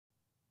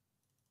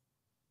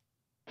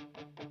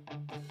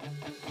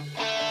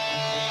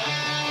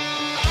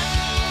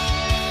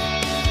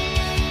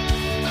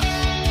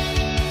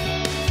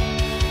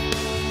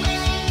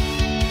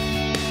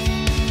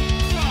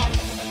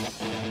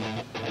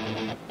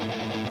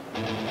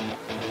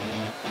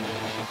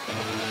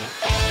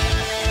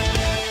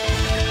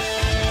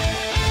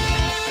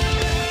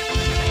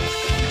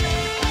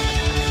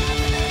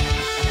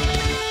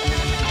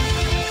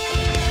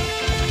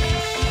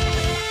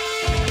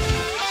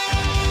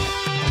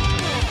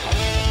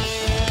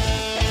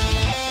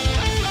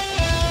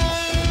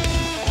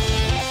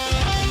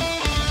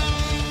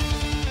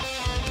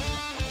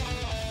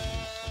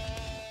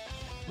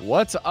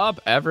What's up,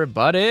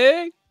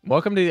 everybody?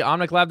 Welcome to the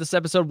Omnic Lab. This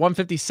episode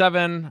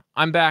 157.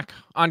 I'm back.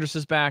 Andres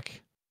is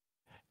back.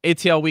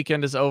 ATL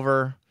weekend is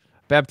over.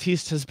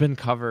 Baptiste has been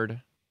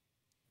covered.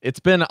 It's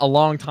been a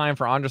long time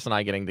for Andres and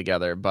I getting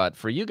together, but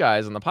for you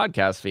guys on the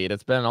podcast feed,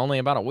 it's been only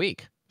about a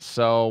week.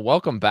 So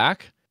welcome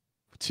back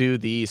to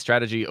the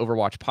Strategy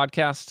Overwatch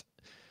podcast.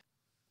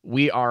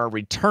 We are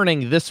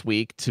returning this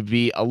week to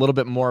be a little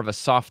bit more of a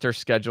softer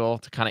schedule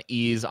to kind of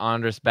ease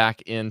Andres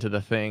back into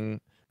the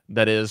thing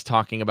that is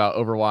talking about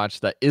Overwatch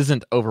that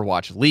isn't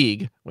Overwatch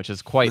League, which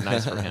is quite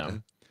nice for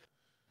him.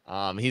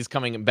 He's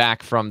coming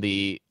back from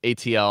the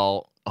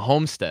ATL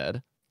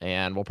homestead,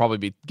 and we'll probably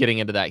be getting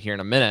into that here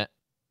in a minute.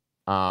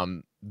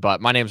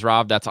 But my name's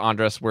Rob. That's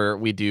Andres, where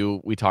we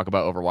talk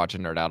about Overwatch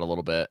and nerd out a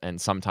little bit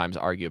and sometimes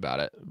argue about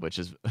it, which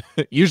is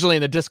usually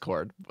in the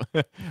Discord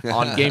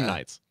on game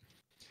nights.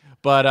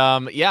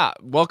 But yeah,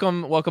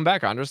 welcome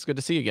back, Andres. Good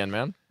to see you again,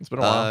 man. It's been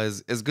a while.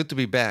 It's good to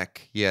be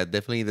back. Yeah,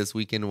 definitely this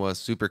weekend was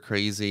super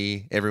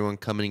crazy. Everyone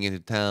coming into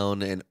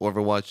town and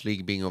Overwatch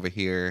League being over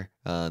here.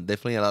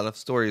 Definitely a lot of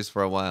stories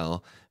for a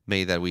while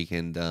made that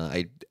weekend.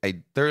 I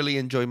thoroughly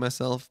enjoyed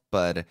myself,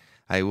 but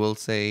I will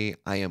say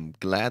I am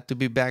glad to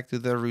be back to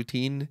the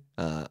routine.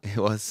 It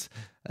was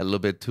a little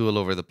bit too all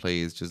over the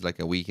place, just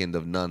like a weekend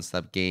of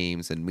nonstop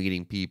games and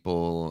meeting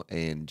people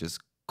and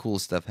just cool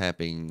stuff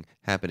happening.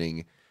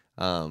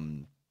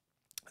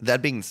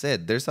 That being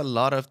said, there's a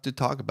lot to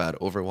talk about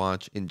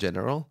Overwatch in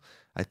general.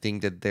 I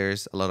think that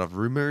there's a lot of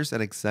rumors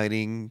and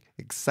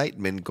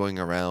excitement going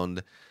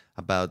around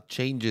about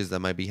changes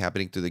that might be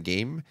happening to the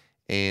game.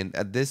 And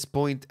at this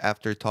point,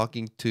 after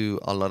talking to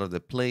a lot of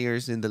the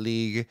players in the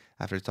league,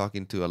 after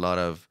talking to a lot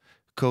of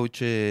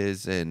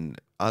coaches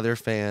and other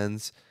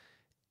fans,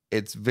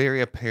 it's very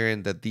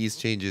apparent that these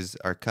changes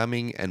are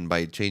coming. And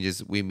by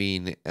changes, we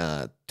mean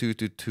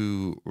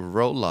 2-2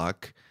 role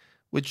lock,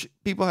 which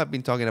people have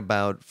been talking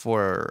about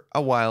for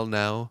a while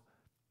now,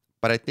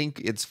 but I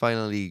think it's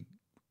finally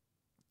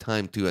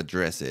time to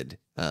address it.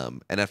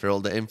 And after all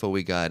the info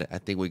we got, I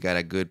think we got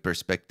a good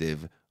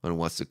perspective on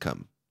what's to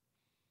come.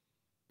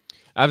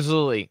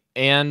 Absolutely.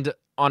 And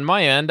on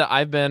my end,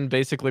 I've been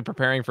basically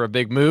preparing for a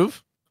big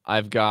move.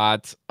 I've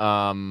got,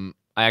 I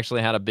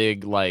actually had a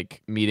big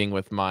meeting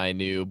with my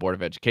new board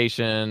of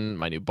education,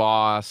 my new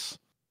boss,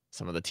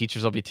 some of the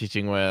teachers I'll be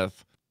teaching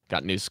with.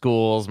 Got new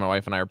schools. My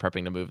wife and I are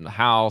prepping to move in the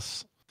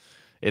house.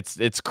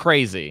 It's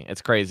crazy. It's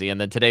crazy.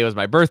 And then today was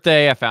my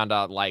birthday. I found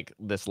out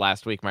this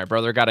last week my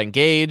brother got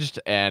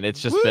engaged, and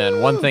it's just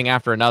been one thing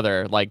after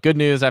another. Good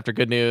news after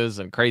good news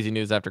and crazy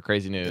news after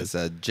crazy news. It's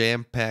a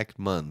jam-packed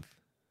month.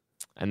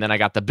 And then I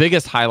got the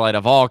biggest highlight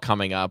of all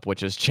coming up,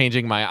 which is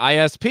changing my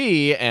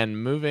ISP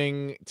and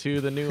moving to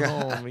the new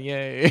home.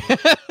 Yay.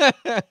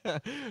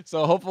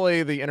 So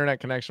hopefully the internet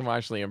connection will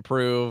actually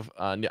improve.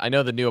 I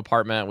know the new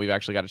apartment, we've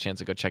actually got a chance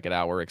to go check it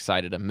out. We're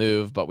excited to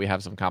move, but we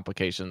have some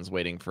complications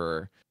waiting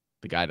for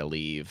the guy to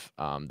leave,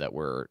 that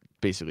we're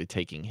basically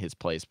taking his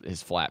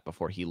flat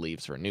before he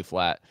leaves for a new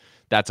flat.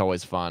 That's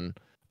always fun.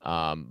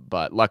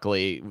 But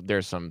luckily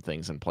there's some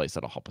things in place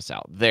that'll help us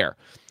out there.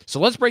 So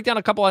let's break down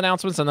a couple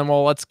announcements, and then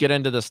let's get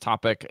into this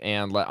topic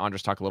and let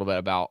Andres talk a little bit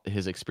about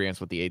his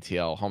experience with the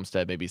ATL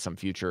homestead, maybe some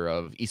future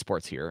of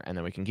esports here, and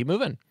then we can keep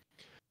moving.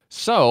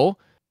 So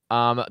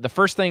the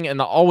first thing,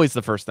 and always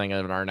the first thing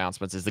in our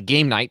announcements, is the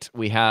game night.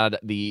 We had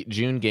the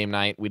June game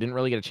night. We didn't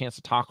really get a chance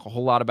to talk a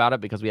whole lot about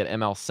it because we had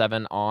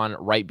ML7 on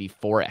right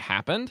before it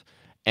happened,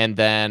 and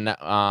then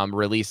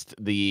released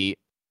the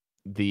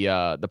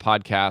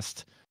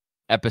podcast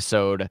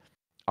episode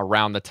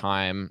around the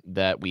time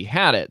that we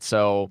had it.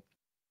 So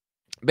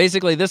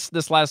basically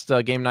this last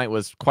game night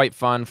was quite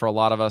fun for a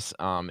lot of us.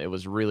 It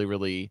was really,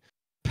 really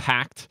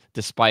packed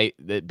despite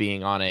it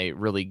being on a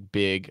really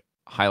big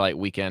highlight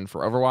weekend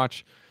for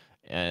Overwatch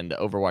and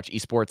Overwatch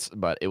esports,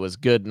 but it was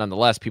good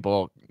nonetheless.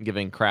 People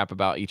giving crap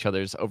about each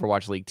other's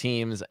Overwatch League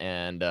teams,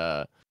 and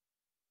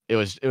it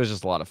was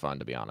just a lot of fun,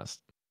 to be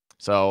honest.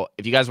 So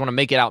if you guys want to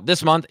make it out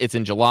this month, it's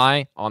in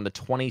July on the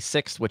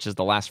 26th, which is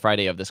the last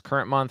Friday of this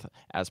current month.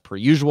 As per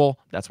usual,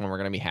 that's when we're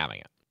going to be having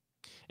it.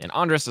 And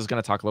Andres is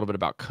going to talk a little bit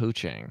about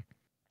coaching.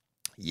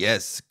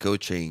 Yes,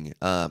 coaching.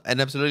 And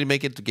absolutely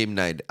make it to game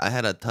night. I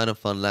had a ton of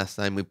fun last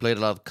time. We played a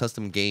lot of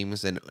custom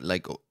games and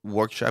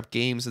workshop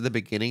games at the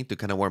beginning to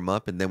kind of warm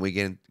up, and then we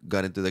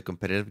got into the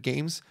competitive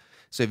games.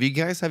 So if you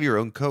guys have your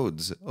own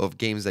codes of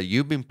games that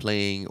you've been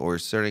playing or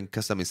certain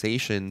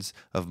customizations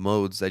of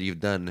modes that you've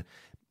done,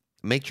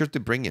 make sure to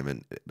bring them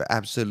and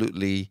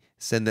absolutely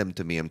send them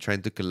to me. I'm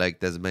trying to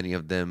collect as many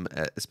of them,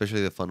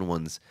 especially the fun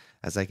ones,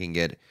 as I can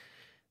get.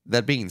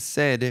 That being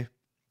said,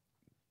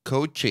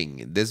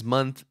 coaching this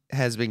month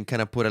has been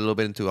kind of put a little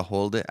bit into a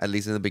hold, at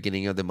least in the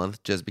beginning of the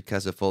month, just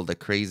because of all the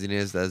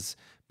craziness that's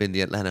been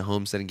the Atlanta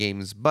Homestead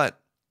games. But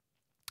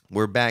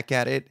we're back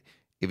at it.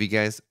 If you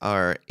guys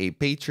are a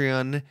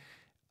Patreon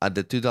at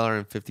the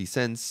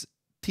 $2.50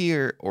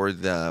 tier or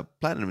the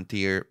platinum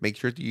tier, make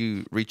sure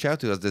you reach out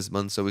to us this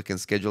month so we can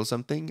schedule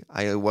something.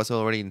 I was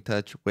already in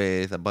touch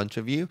with a bunch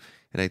of you,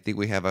 and I think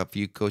we have a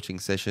few coaching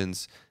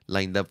sessions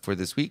lined up for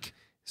this week.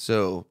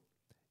 So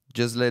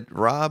just let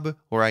Rob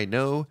or I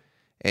know.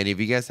 And if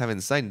you guys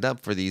haven't signed up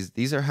for these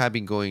have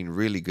been going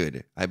really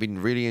good. I've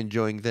been really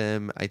enjoying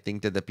them. I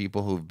think that the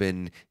people who've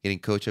been getting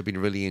coached have been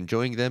really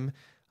enjoying them.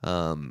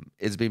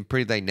 It's been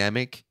pretty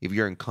dynamic. If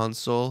you're in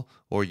console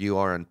or you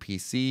are on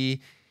PC,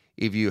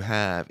 if you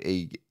have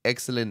a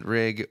excellent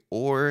rig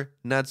or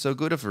not so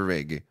good of a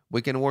rig,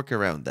 we can work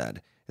around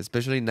that.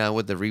 Especially now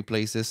with the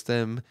replay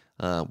system,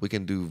 we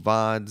can do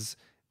VODs,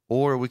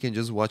 or we can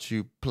just watch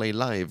you play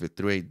live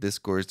through a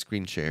Discord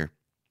screen share.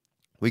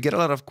 We get a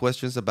lot of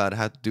questions about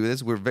how to do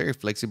this. We're very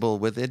flexible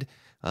with it.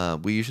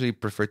 We usually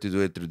prefer to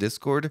do it through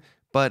Discord,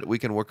 but we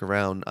can work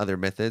around other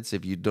methods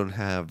if you don't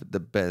have the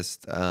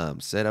best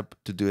setup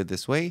to do it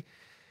this way.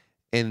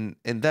 And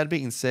that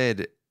being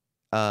said,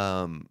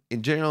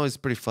 in general, it's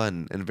pretty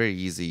fun and very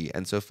easy.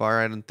 And so far,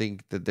 I don't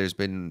think that there's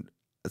been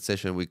a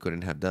session we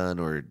couldn't have done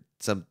or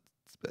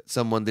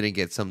someone didn't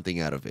get something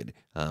out of it.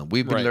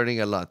 We've been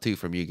learning a lot too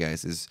from you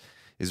guys.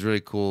 Is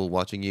really cool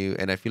watching you,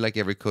 and I feel like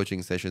every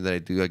coaching session that I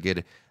do, I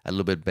get a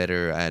little bit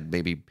better at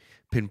maybe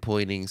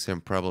pinpointing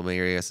some problem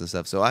areas and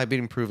stuff. So I've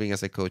been improving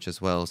as a coach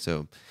as well.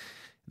 So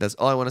that's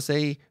all I want to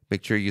say.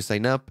 Make sure you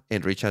sign up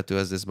and reach out to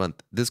us this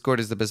month. Discord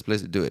is the best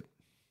place to do it.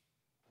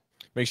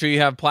 Make sure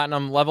you have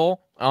platinum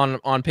level on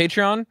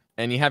Patreon,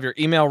 and you have your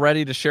email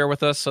ready to share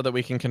with us so that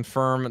we can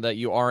confirm that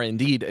you are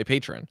indeed a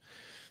patron.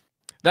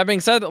 That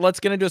being said, let's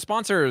get into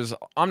sponsors.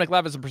 Omnic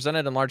Lab is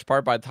presented in large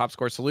part by Top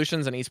Score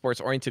Solutions, an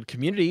esports-oriented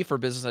community for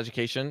business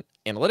education,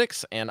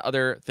 analytics, and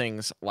other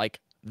things like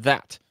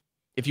that.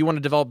 If you want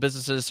to develop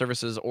businesses,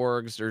 services,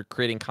 orgs, or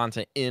creating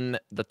content in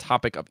the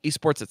topic of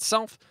esports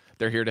itself,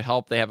 they're here to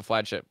help. They have a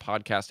flagship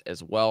podcast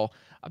as well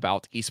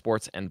about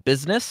esports and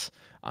business.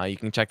 You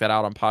can check that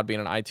out on Podbean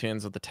and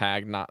iTunes with the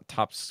tag not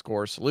Top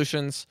Score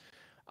Solutions.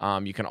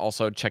 You can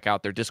also check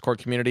out their Discord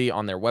community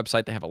on their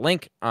website. They have a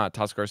link,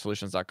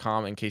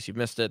 topscoresolutions.com. In case you've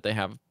missed it, they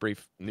have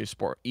brief new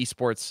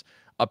esports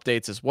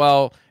updates as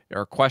well. There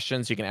are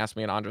questions you can ask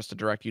me and Andres to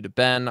direct you to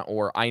Ben,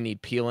 or I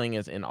Need Peeling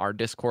is in our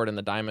Discord in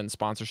the Diamond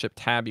Sponsorship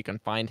tab. You can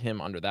find him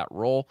under that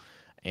role.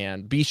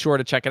 And be sure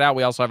to check it out.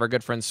 We also have our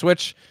good friend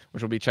Switch,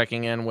 which we'll be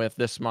checking in with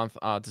this month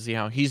to see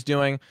how he's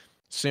doing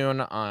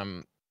soon.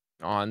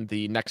 On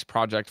the next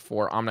project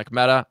for Omnic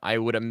Meta. I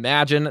would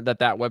imagine that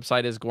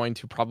website is going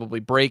to probably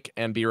break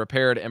and be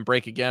repaired and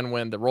break again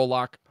when the roll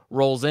lock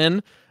rolls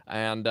in.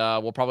 And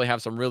we'll probably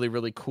have some really,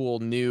 really cool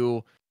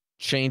new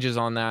changes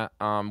on that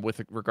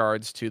with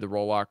regards to the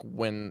roll lock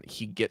when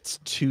he gets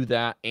to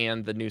that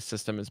and the new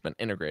system has been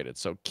integrated.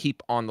 So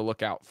keep on the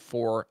lookout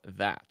for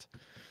that.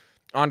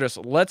 Andres,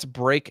 let's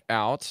break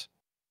out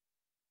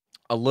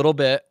a little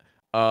bit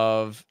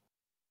of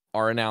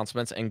our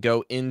announcements and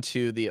go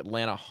into the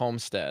Atlanta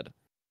Homestead.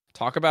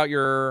 Talk about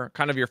your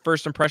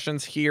first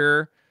impressions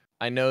here.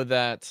 I know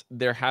that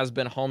there has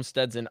been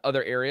homesteads in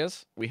other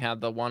areas. We had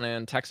the one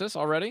in Texas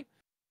already,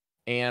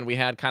 and we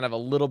had kind of a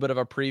little bit of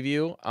a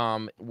preview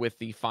with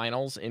the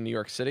finals in New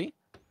York City.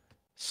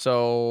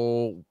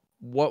 So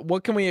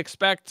what can we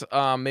expect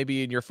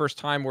maybe in your first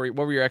time? What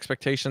were your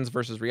expectations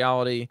versus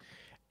reality?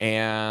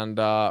 And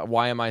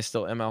why am I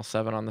still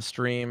ML7 on the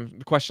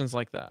stream? Questions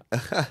like that.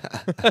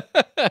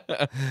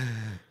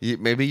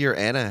 Maybe your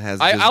Anna has.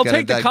 I'll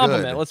take the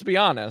compliment. Good. Let's be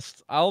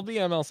honest. I'll be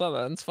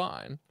ML7. It's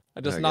fine.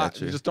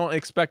 Just don't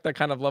expect that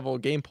kind of level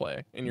of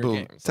gameplay in your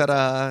games.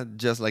 Ta-da!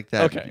 Just like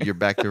that. Okay. You're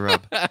back to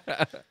Rob.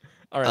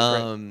 All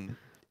right. Great.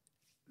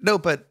 No,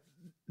 but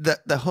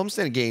the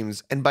Homestead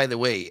games, and by the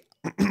way,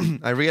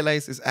 I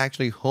realize it's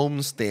actually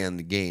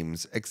homestand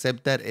games,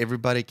 except that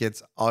everybody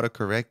gets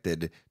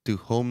autocorrected to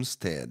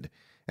Homestead.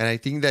 And I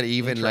think that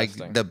even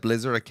like the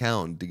Blizzard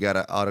account, they got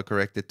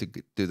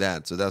autocorrected to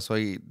that. So that's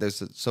why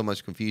there's so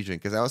much confusion.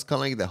 Because I was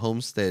calling it the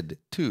Homestead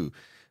 2,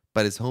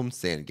 but it's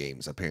Homestand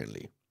games,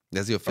 apparently.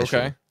 That's the official.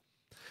 Okay.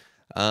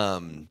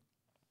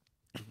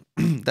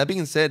 That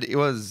being said, it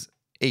was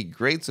a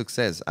great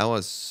success. I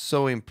was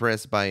so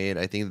impressed by it.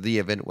 I think the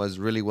event was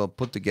really well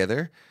put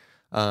together.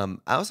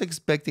 I was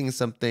expecting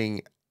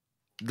something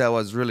that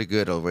was really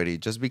good already,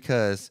 just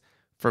because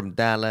from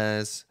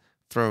Dallas,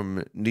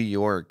 from New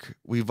York,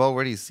 we've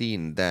already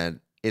seen that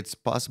it's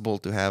possible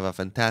to have a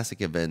fantastic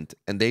event,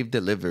 and they've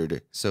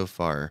delivered so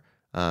far.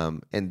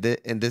 And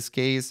in this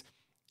case,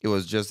 it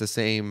was just the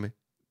same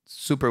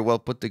super well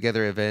put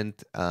together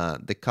event.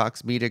 The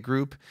Cox Media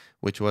Group,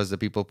 which was the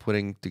people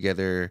putting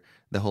together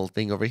the whole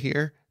thing over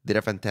here, did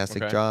a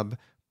fantastic job.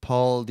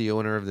 Paul, the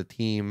owner of the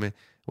team,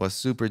 was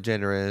super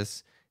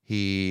generous.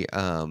 He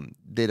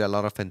did a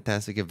lot of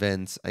fantastic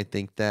events. I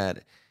think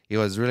that it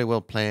was really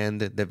well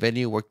planned. The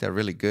venue worked out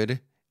really good.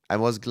 I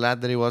was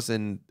glad that it was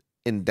in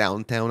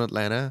downtown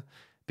Atlanta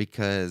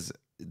because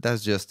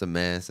that's just a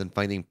mess. And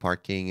finding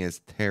parking is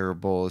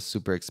terrible,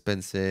 super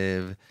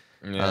expensive.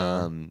 Yeah.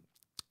 Um,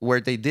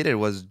 where they did it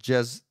was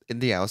just in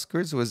the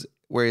outskirts, was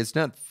where it's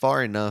not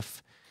far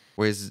enough,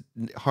 where it's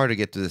hard to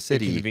get to the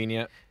city.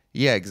 Inconvenient.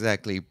 Yeah,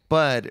 exactly.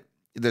 But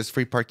there's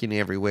free parking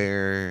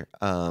everywhere.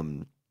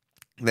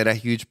 They had a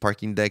huge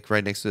parking deck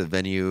right next to the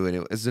venue, and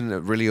it was in a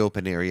really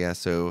open area,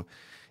 so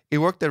it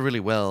worked out really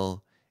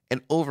well.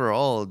 And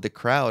overall, the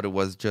crowd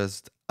was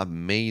just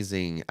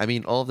amazing. I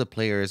mean, all of the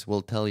players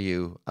will tell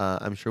you.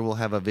 I'm sure we'll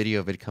have a video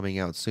of it coming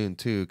out soon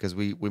too, because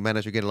we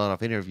managed to get a lot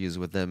of interviews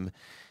with them.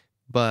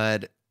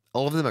 But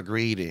all of them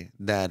agreed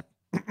that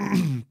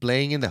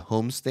playing in the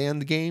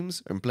homestand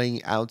games and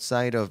playing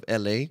outside of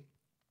LA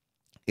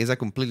is a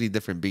completely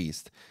different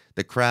beast.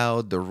 The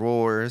crowd, the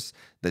roars,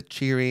 the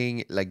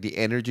cheering, like the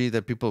energy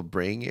that people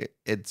bring,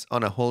 it's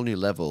on a whole new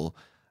level.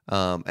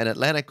 And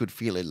Atlanta could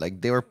feel it.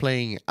 Like they were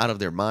playing out of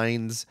their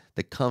minds.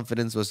 The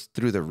confidence was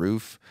through the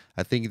roof.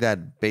 I think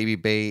that Baby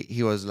Bay,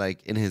 he was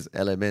like in his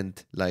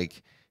element.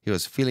 Like he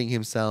was feeling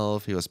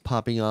himself. He was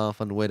popping off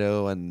on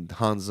Widow and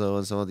Hanzo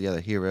and some of the other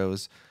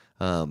heroes.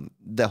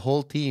 The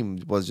whole team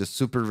was just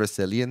super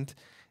resilient,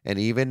 and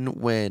even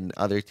when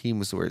other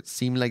teams were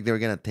seemed like they were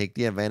gonna take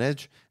the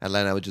advantage,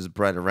 Atlanta would just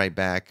brought it right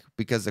back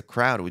because the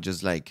crowd would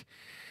just like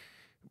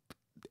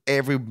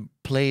every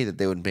play that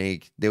they would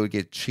make, they would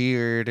get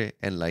cheered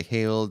and like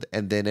hailed,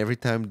 and then every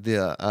time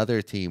the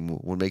other team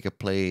would make a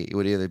play, it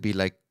would either be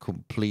like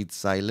complete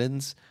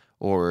silence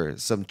or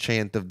some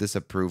chant of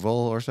disapproval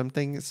or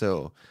something.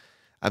 So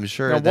I'm Now,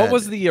 sure what that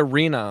was the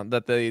arena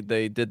that they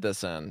did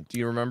this in? Do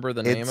you remember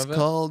the name it's of it?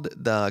 called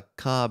the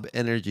Cobb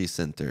Energy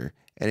Center,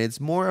 and it's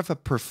more of a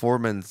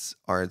performance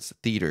arts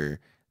theater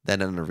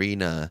than an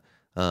arena.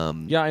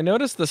 Yeah, I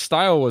noticed the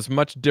style was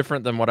much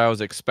different than what I was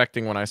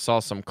expecting when I saw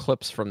some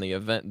clips from the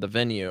event, the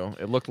venue.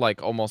 It looked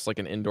like almost like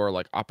an indoor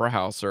like opera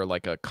house or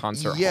like a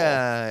concert hall.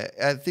 Yeah,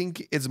 I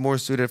think it's more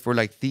suited for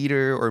like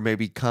theater or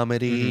maybe Hmm.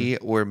 comedy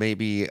or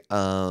maybe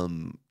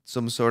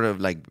some sort of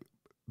like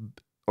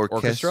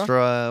Orchestra?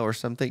 orchestra or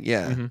something.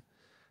 Yeah.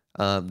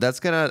 Hmm. That's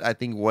kind of I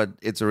think what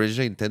it's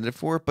originally intended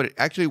for, but it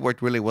actually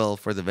worked really well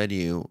for the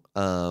venue.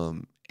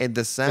 And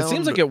the It seems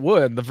sound. like it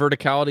would. The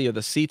verticality of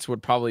the seats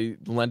would probably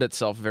lend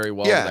itself very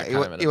well to Yeah, that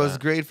kind of an it was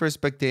event. great for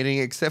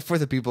spectating, except for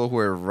the people who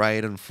are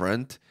right in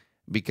front,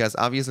 because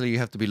obviously you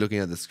have to be looking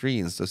at the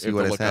screens to You see have to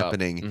what is look up.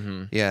 happening.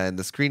 Hmm. Yeah, and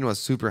the screen was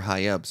super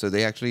high up, so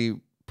they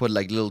actually put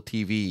like little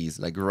TVs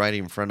like right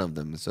in front of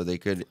them, so they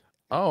could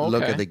Oh,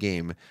 look at okay. the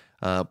game.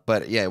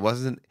 But yeah, it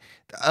wasn't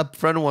up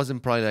front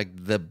wasn't probably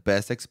like the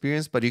best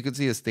experience, but you could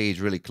see the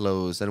stage really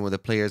close, and when the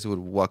players would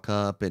walk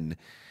up and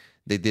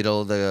they did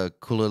all the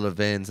cool little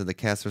events and the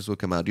casters would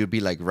come out, you'd be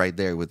like right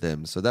there with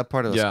them. So that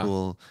part was Yeah.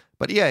 cool.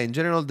 But yeah, in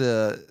general,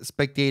 the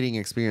spectating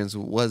experience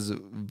was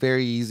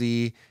very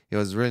easy. It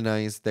was really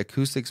nice. The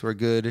acoustics were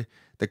good.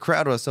 The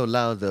crowd was so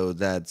loud though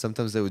that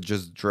sometimes they would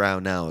just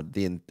drown out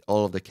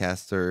all of the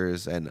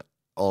casters and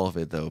all of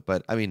it though.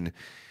 But I mean,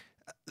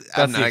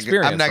 That's the I'm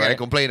experience, not gonna right?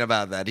 complain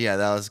about that. Yeah,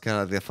 that was kind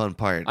of the fun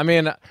part. I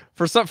mean,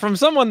 from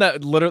someone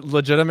that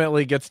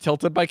legitimately gets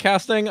tilted by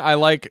casting, I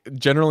like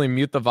generally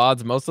mute the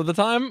VODs most of the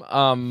time.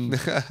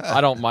 I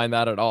don't mind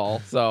that at all.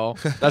 So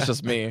that's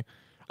just me.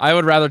 I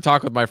would rather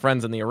talk with my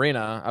friends in the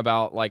arena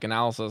about like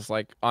analysis,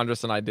 like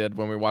Andres and I did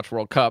when we watched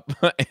World Cup,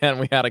 and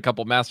we had a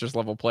couple Masters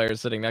level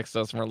players sitting next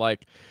to us, and we're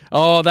like,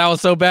 "Oh, that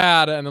was so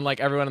bad," and then like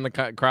everyone in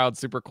the crowd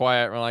super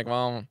quiet. We're like,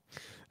 "Well,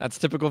 that's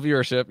typical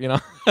viewership, you know."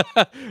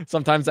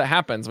 Sometimes that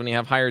happens when you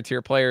have higher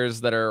tier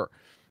players that are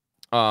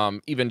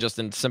even just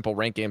in simple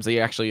rank games, they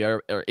actually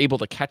are able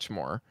to catch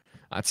more.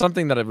 It's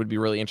something that it would be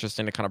really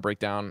interesting to kind of break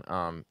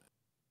down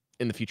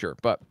in the future.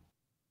 But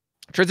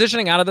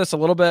transitioning out of this a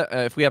little bit,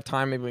 if we have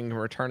time, maybe we can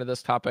return to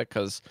this topic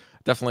because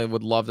definitely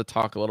would love to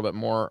talk a little bit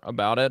more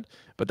about it.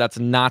 But that's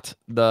not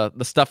the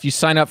stuff you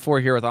sign up for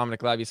here with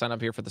Omnic Lab. You sign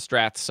up here for the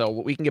strats. So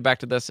we can get back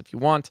to this if you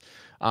want.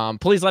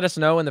 Please let us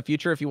know in the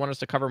future if you want us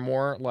to cover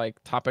more like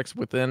topics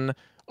within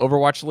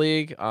Overwatch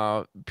League.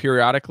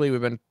 Periodically,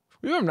 we've been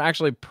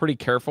actually pretty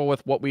careful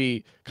with what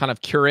we kind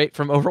of curate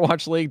from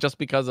Overwatch League, just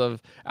because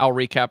of Al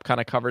Recap kind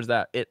of covers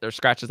that it or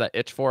scratches that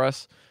itch for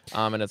us.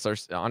 And it's our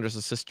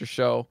Andres' sister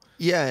show.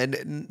 Yeah,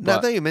 and now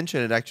But that you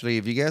mention it, actually,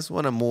 if you guys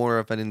want a more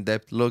of an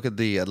in-depth look at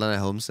the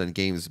Atlanta Homestand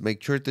games,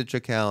 make sure to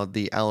check out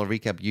the Al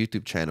Recap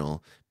YouTube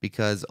channel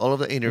because all of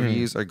the mm,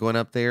 interviews are going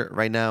up there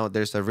right now.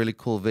 There's a really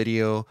cool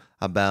video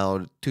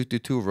about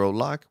 222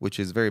 Roadlock, which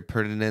is very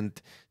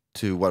pertinent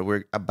to what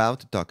we're about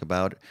to talk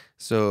about. yeah.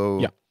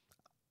 So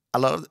a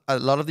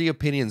lot of the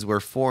opinions were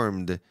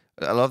formed.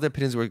 A lot of the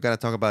opinions we're gonna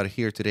talk about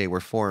here today were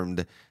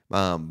formed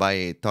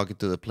by talking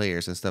to the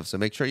players and stuff. So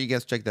make sure you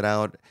guys check that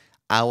out.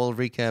 Owl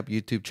Recap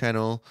YouTube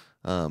channel.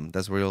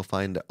 That's where you'll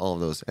find all of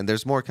those, and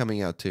there's more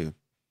coming out too.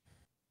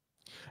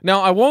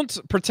 Now, I won't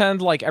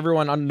pretend like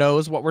everyone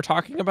knows what we're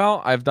talking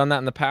about. I've done that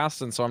in the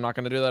past, and so I'm not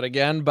going to do that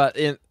again. But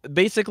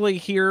basically,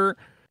 here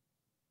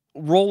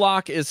role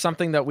lock is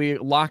something that we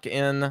lock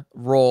in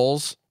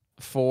roles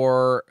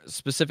for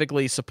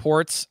specifically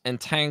supports and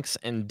tanks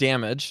and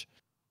damage,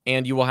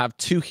 and you will have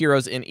 2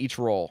 heroes in each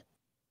role.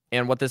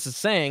 And what this is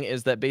saying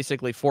is that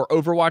basically for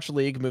Overwatch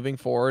League moving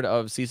forward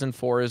of Season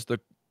 4 is the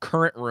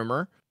current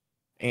rumor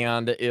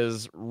and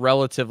is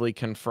relatively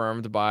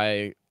confirmed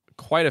by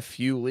quite a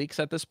few leaks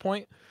at this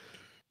point.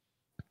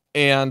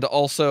 And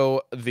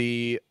also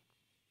the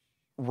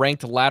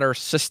ranked ladder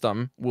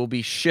system will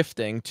be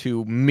shifting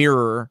to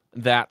mirror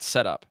that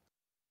setup.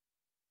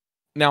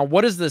 Now,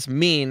 what does this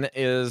mean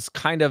is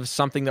kind of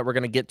something that we're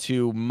going to get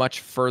to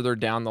much further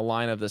down the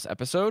line of this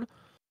episode.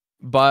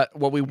 But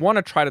what we want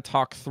to try to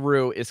talk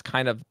through is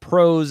kind of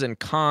pros and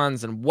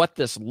cons and what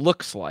this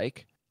looks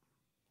like.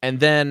 And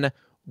then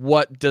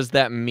what does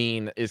that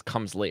mean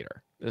comes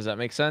later. Does that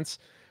make sense?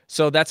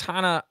 So that's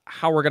kind of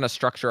how we're going to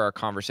structure our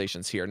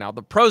conversations here. Now,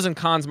 the pros and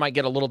cons might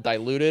get a little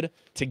diluted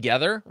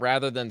together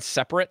rather than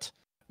separate,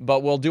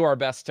 but we'll do our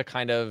best to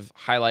kind of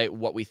highlight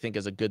what we think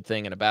is a good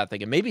thing and a bad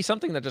thing, and maybe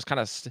something that just kind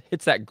of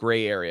hits that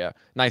gray area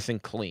nice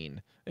and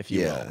clean, if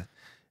you will.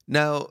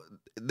 Now,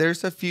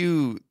 there's a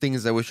few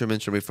things that we should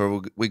mention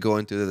before we go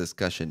into the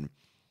discussion.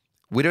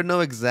 We don't know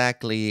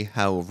exactly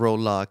how role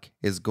lock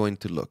is going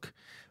to look.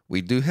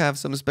 We do have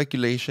some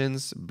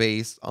speculations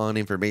based on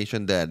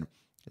information that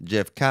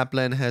Jeff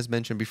Kaplan has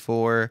mentioned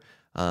before.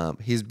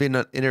 He's been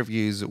on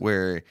interviews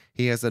where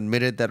he has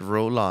admitted that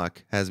role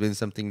lock has been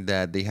something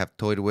that they have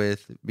toyed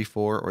with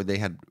before, or they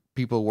had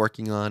people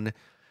working on.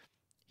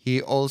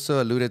 He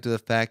also alluded to the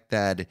fact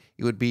that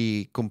it would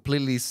be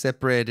completely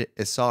separate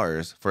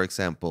SRs, for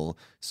example.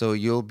 So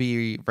you'll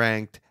be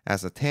ranked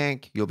as a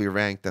tank, you'll be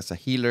ranked as a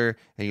healer,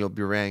 and you'll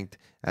be ranked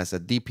as a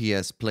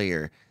DPS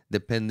player,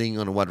 depending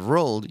on what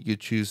role you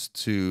choose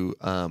to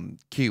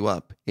queue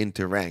up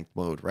into ranked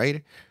mode,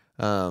 right?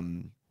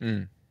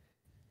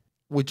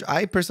 Which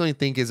I personally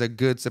think is a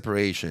good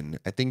separation.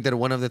 I think that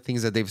one of the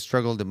things that they've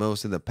struggled the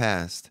most in the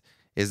past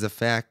is the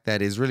fact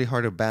that it's really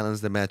hard to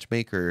balance the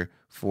matchmaker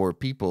for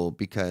people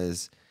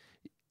because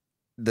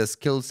the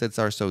skill sets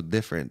are so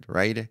different,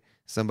 right?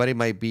 Somebody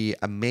might be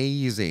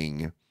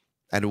amazing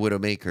at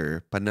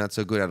Widowmaker, but not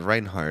so good at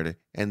Reinhardt.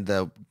 And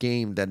the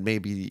game that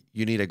maybe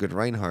you need a good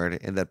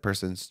Reinhardt and that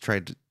person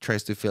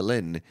tries to fill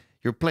in,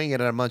 you're playing it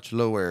at a much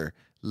lower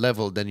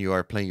level than you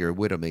are playing your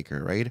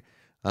Widowmaker, right?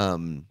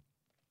 And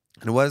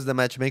what does the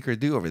matchmaker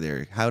do over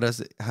there? How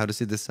does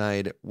it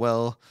decide,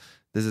 well,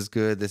 this is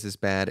good, this is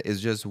bad?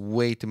 It's just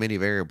way too many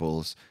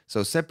variables.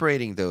 So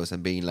separating those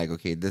and being like,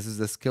 okay, this is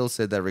the skill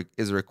set that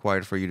is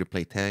required for you to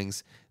play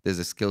tanks. There's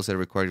a skill set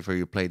required for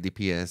you to play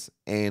DPS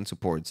and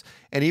supports.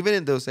 And even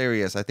in those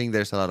areas, I think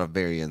there's a lot of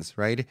variance,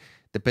 right?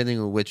 Depending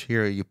on which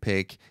hero you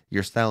pick,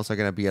 your styles are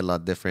going to be a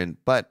lot different.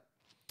 But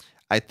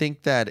I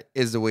think that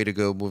is the way to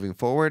go moving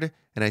forward.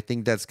 And I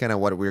think that's kind of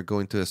what we're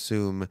going to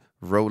assume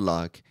role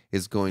lock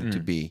is going to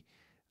be.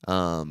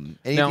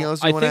 Anything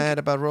else you want to add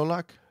about role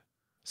lock?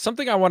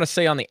 Something I want to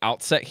say on the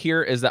outset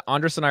here is that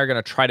Andres and I are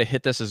going to try to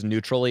hit this as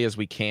neutrally as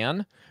we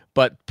can,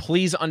 but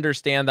please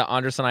understand that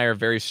Andres and I are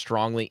very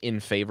strongly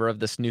in favor of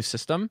this new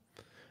system,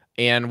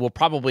 and we'll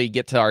probably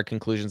get to our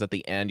conclusions at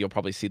the end. You'll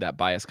probably see that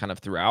bias kind of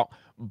throughout,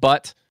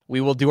 but we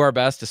will do our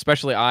best,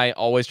 especially I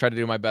always try to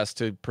do my best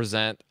to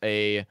present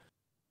a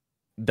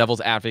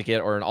devil's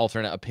advocate or an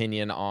alternate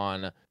opinion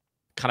on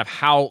kind of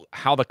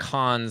how the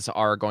cons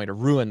are going to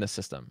ruin the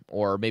system,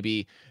 or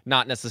maybe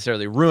not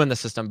necessarily ruin the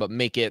system, but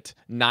make it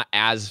not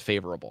as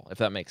favorable, if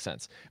that makes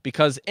sense.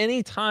 Because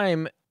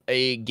anytime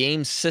a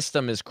game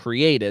system is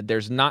created,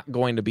 there's not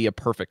going to be a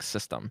perfect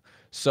system.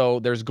 So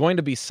there's going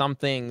to be some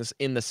things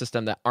in the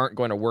system that aren't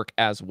going to work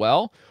as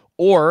well,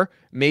 or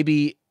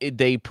maybe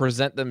they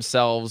present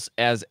themselves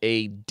as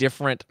a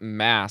different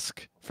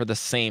mask for the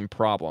same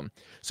problem.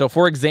 So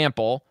for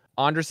example,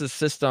 Andres'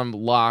 system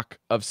lock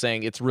of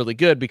saying it's really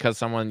good because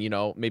someone,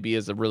 maybe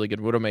is a really good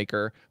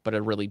Widowmaker, but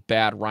a really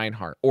bad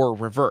Reinhardt, or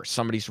reverse,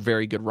 somebody's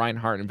very good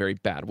Reinhardt and very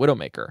bad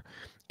Widowmaker.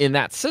 In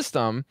that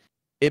system,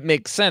 it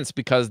makes sense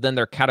because then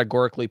they're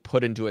categorically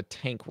put into a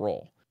tank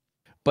role.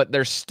 But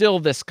there's still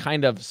this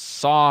kind of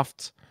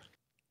soft,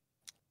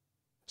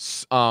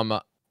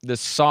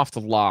 this soft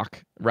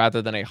lock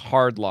rather than a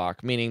hard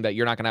lock, meaning that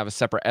you're not going to have a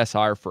separate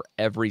SR for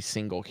every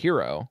single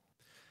hero.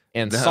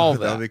 And solve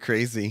that. That would be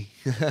crazy.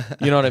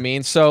 You know what I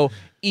mean? So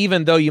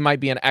even though you might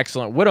be an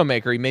excellent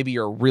Widowmaker, maybe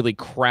you're a really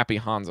crappy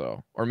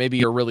Hanzo, or maybe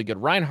you're a really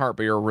good Reinhardt,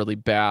 but you're a really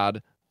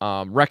bad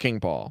Wrecking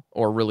Ball,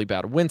 or a really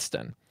bad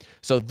Winston.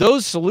 So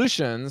those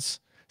solutions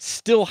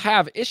still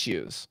have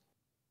issues,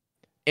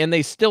 and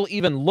they still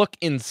even look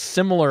in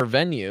similar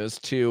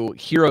venues to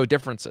hero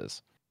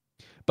differences.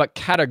 But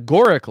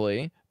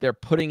categorically, they're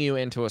putting you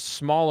into a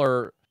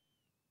smaller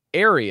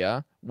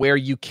area where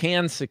you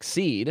can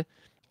succeed,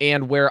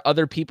 and where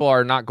other people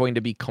are not going to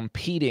be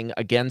competing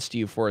against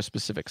you for a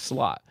specific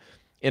slot.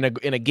 In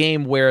a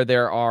game where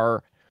there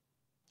are,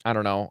 I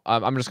don't know,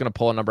 I'm just going to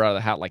pull a number out of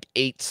the hat, like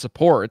 8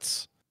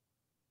 supports,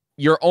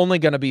 you're only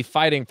going to be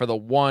fighting for the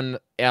one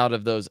out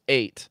of those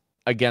 8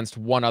 against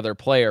one other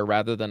player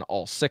rather than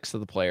all 6 of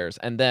the players.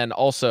 And then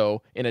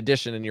also, in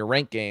addition, in your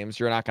ranked games,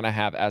 you're not going to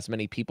have as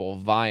many people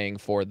vying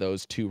for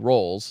those 2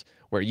 roles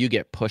where you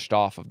get pushed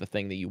off of the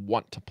thing that you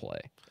want to play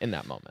in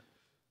that moment.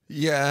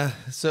 Yeah,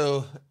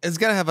 so it's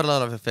gonna have a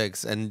lot of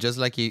effects, and just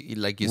like you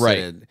Right.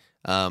 said,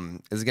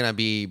 it's gonna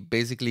be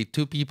basically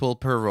 2 people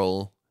per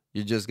role.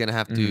 You're just gonna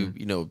have to,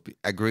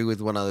 agree with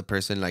one other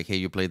person, like, hey,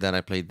 you played that,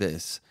 I played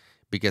this,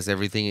 because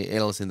everything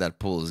else in that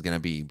pool is gonna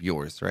be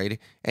yours, right?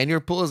 And your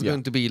pool is Yeah.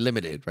 going to be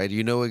limited, right?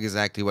 You know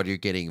exactly what you're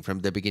getting from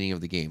the beginning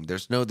of the game.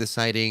 There's no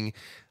deciding,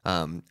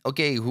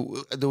 okay,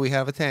 do we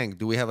have a tank?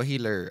 Do we have a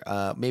healer?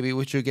 Maybe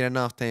we should get an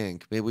off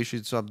tank. Maybe we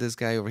should swap this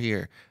guy over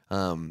here.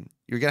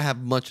 You're gonna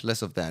have much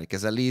less of that,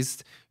 because at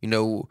least you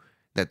know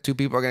that 2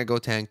 people are gonna go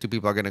tank, 2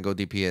 people are gonna go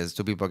DPS,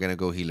 2 people are gonna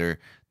go healer.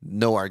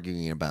 No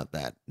arguing about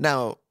that.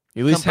 Now,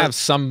 You at least have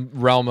some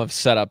realm of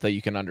setup that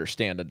you can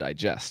understand and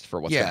digest for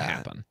what's going to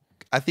happen.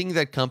 I think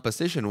that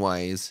composition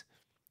wise,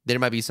 there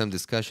might be some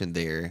discussion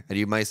there, and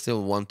you might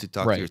still want to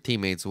talk to your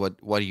teammates what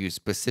do you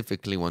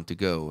specifically want to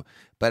go,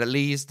 but at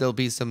least there'll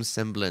be some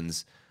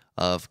semblance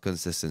of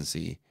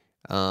consistency.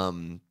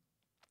 Also,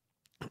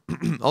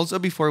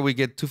 before we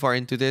get too far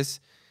into this,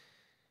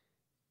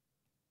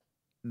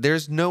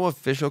 there's no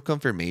official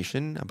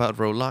confirmation about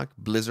Roadlock.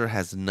 Blizzard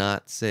has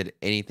not said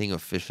anything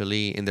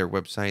officially in their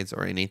websites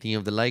or anything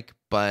of the like,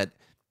 but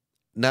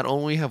not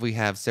only have we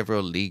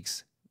several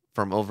leaks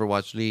from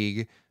Overwatch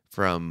League,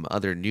 from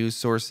other news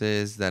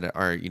sources that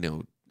are,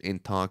 in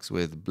talks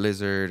with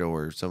Blizzard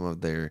or some of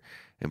their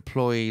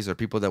employees or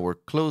people that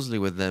work closely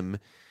with them.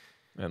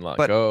 And let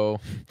go.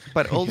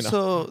 But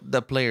also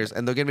the players,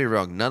 and don't get me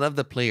wrong, none of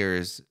the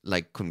players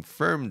like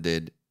confirmed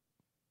it,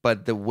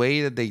 but the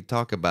way that they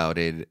talk about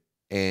it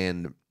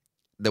and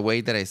the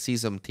way that I see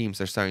some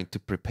teams are starting to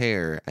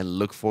prepare and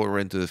look forward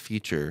into the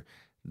future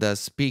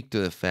does speak to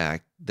the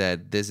fact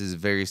that this is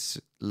very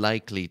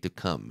likely to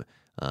come,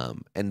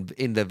 and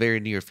in the very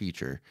near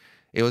future.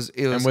 It was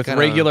and with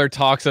regular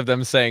talks of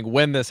them saying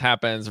when this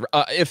happens,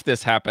 if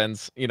this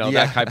happens,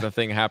 that type of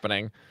thing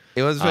happening.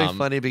 It was very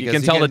funny because you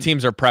can tell the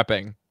teams are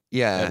prepping.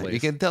 Yeah,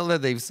 you can tell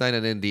that they've signed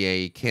an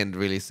NDA, can't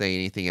really say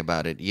anything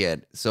about it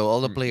yet. So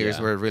all the players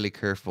were really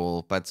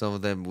careful, but some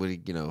of them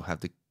would, have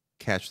to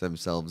catch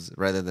themselves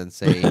rather than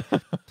say,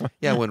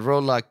 yeah, when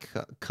Roadlock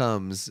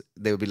comes,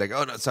 they would be like,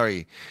 oh no,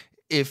 sorry,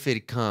 if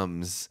it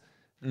comes.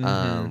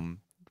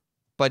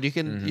 But you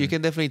can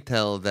definitely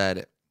tell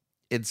that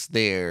it's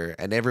there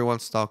and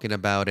everyone's talking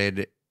about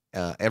it.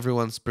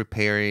 Everyone's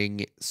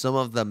preparing. Some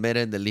of the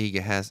meta in the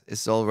league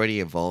is already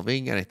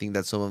evolving, and I think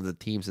that some of the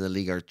teams in the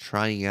league are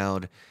trying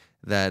out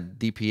that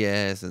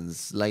DPS and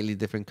slightly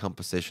different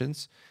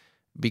compositions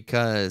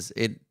because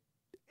it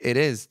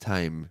is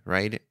time,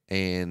 right?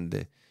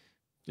 And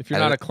if you're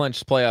not a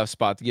clinched playoff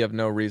spot, you have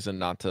no reason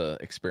not to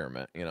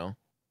experiment,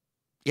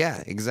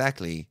 Yeah,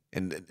 exactly.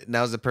 And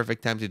now's the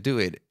perfect time to do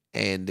it.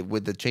 And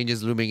with the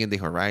changes looming in the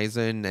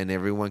horizon and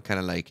everyone kind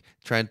of like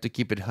trying to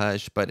keep it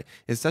hush, but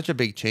it's such a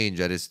big change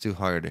that it's too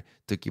hard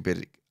to keep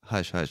it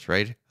hush hush,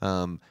 right?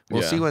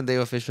 We'll see when they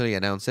officially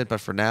announce it,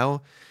 but for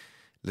now,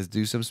 let's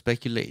do some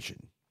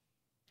speculation.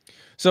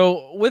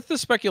 So with the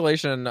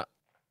speculation,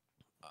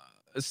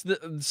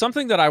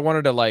 something that I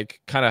wanted to like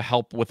kind of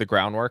help with the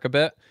groundwork a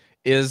bit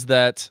is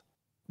that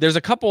there's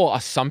a couple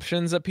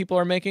assumptions that people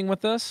are making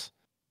with this,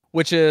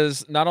 which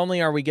is not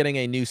only are we getting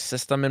a new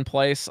system in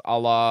place, a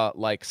la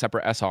like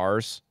separate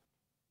SRs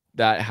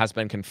that has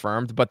been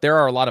confirmed, but there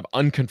are a lot of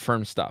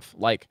unconfirmed stuff.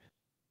 Like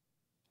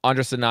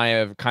Andres and I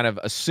have kind of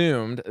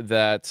assumed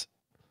that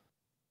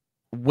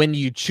when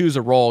you choose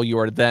a role, you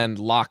are then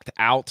locked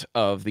out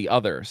of the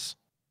others.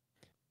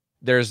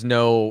 There's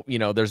no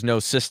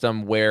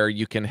system where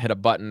you can hit a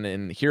button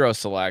in hero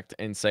select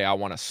and say, I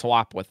want to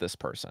swap with this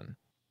person.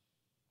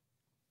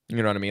 You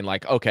know what I mean?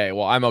 Like, okay,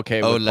 well, I'm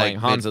okay with playing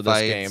Hanzo this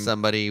game.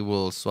 Somebody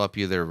will swap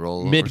you their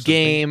role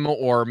mid-game,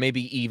 or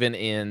maybe even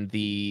in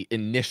the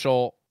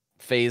initial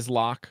phase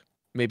lock.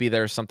 Maybe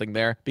there's something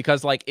there.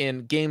 Because like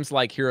in games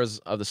like Heroes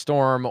of the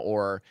Storm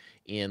or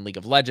in League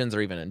of Legends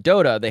or even in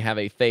Dota, they have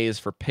a phase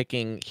for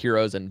picking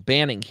heroes and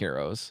banning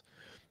heroes.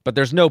 But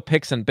there's no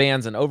picks and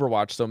bans in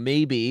Overwatch, so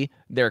maybe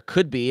there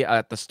could be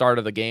at the start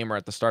of the game or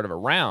at the start of a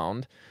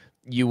round,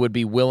 you would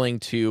be willing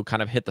to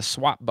kind of hit the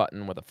swap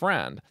button with a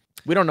friend.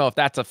 We don't know if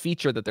that's a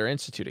feature that they're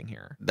instituting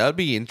here. That would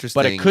be interesting.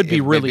 But it could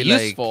be really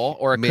useful,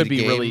 or it could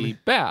be really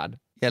bad.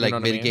 Yeah, like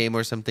mid-game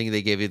or something,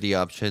 they gave you the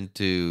option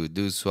to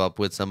do swap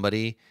with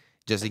somebody,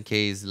 just in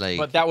case, like...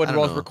 But that would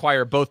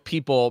require both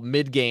people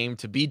mid-game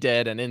to be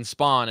dead and in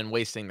spawn and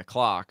wasting the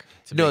clock.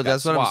 No,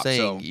 that's what I'm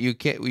saying.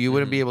 So, you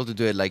wouldn't be able to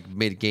do it like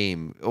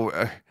mid-game,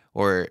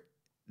 or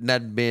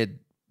not mid...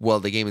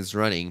 Well, the game is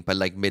running, but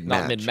like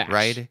mid-match,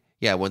 right?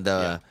 Yeah, when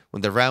the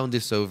round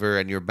is over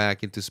and you're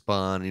back into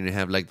spawn and you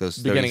have like those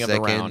 30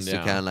 seconds to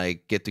kind of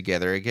like get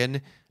together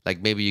again,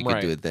 like maybe you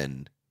could do it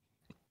then.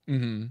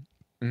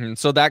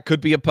 So that could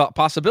be a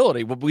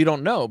possibility, but we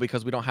don't know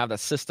because we don't have the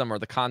system or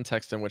the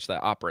context in which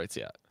that operates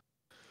yet.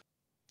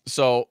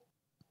 So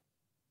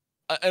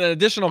an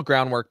additional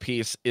groundwork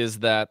piece is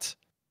that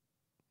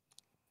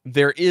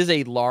there is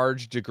a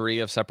large degree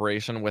of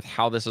separation with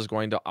how this is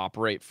going to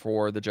operate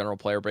for the general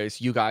player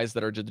base, you guys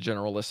that are the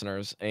general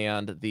listeners,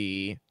 and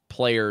the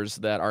players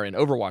that are in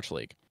Overwatch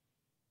League.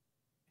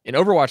 In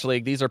Overwatch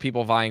League, these are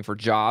people vying for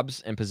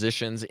jobs and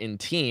positions in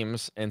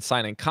teams and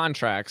signing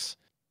contracts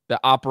that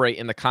operate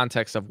in the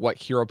context of what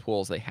hero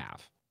pools they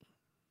have.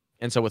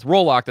 And so with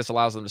Roll-Lock, this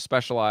allows them to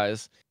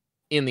specialize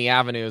in the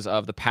avenues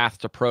of the Path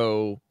to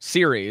Pro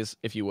series,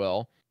 if you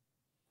will,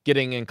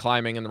 getting and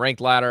climbing in the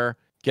ranked ladder,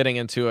 getting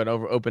into an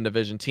open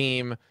division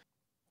team,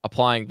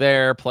 applying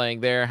there, playing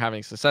there,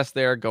 having success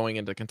there, going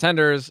into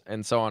contenders,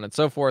 and so on and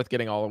so forth,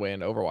 getting all the way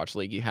into Overwatch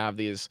League. You have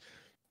these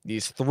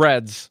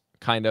threads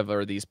kind of,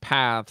 or these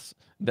paths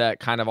that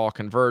kind of all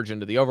converge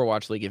into the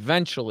Overwatch League,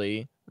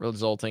 eventually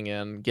resulting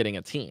in getting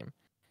a team.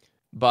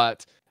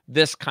 But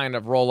this kind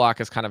of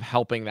Roll-Lock is kind of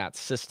helping that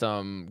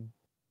system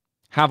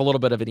have a little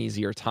bit of an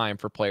easier time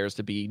for players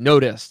to be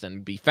noticed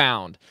and be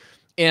found.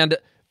 And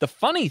the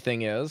funny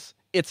thing is,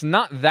 it's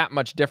not that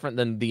much different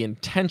than the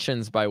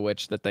intentions by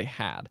which that they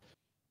had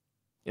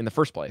in the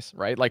first place,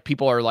 right? Like,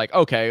 people are like,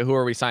 okay, who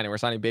are we signing? We're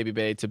signing Baby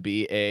Bay to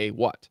be a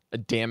what? A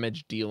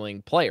damage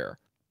dealing player.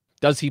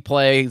 Does he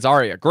play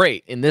Zarya?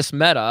 Great. In this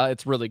meta,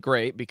 it's really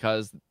great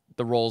because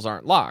the roles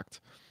aren't locked.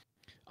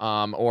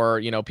 Or,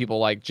 you know, people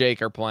like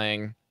Jake are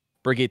playing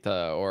Brigitte,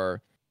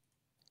 or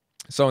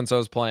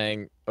so-and-so's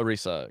playing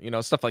Orisa, you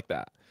know, stuff like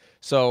that.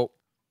 So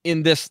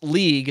in this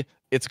league,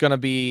 it's going to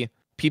be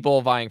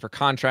people vying for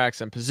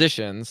contracts and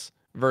positions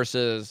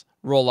versus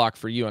Roll-Lock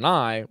for you and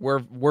I.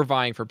 We're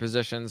vying for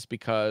positions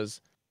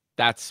because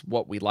that's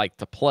what we like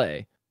to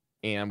play,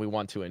 and we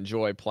want to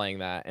enjoy playing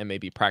that and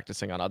maybe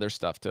practicing on other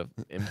stuff to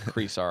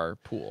increase our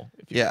pool.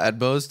 Yeah, at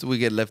most we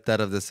get left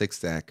out of the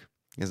 6-stack.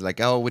 It's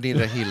like, oh, we need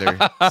a healer.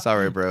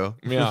 Sorry, bro.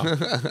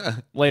 Yeah.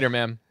 Later,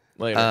 man.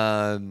 Later.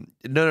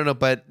 No.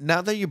 But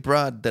now that you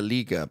brought the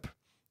league up,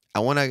 I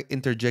want to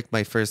interject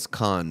my first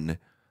con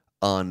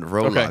on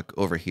Roll-Lock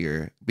over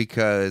here,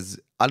 because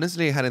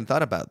honestly, I hadn't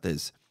thought about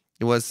this.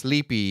 It was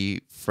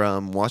Sleepy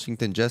from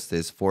Washington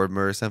Justice,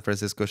 former San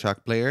Francisco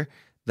Shock player,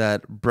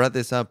 that brought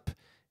this up,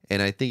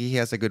 and I think he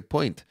has a good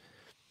point.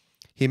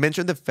 He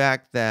mentioned the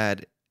fact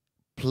that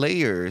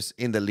players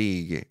in the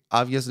league,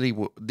 obviously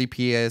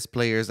DPS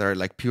players are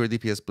like pure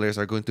DPS players,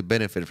 are going to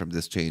benefit from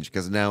this change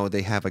because now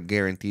they have a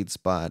guaranteed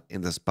spot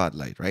in the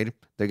spotlight, right?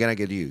 They're going to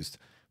get used.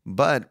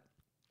 But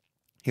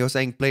he was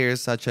saying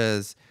players such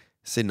as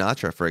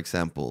Sinatra, for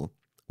example,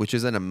 which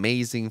is an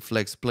amazing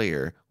flex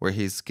player where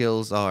his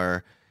skills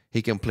are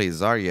he can play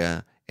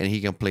Zarya and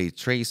he can play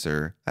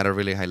Tracer at a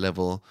really high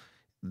level.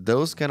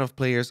 Those kind of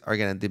players are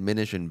going to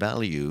diminish in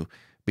value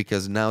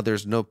because now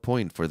there's no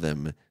point for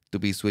them to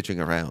be switching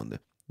around.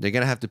 They're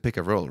going to have to pick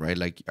a role, right?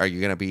 Like, are you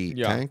going to be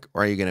tank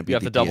or are you going to be You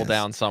have DPS? to double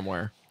down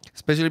somewhere.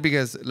 Especially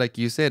because, like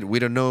you said, we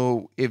don't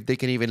know if they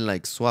can even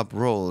like swap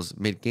roles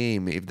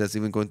mid-game, if that's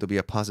even going to be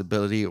a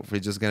possibility, or if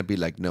it's just going to be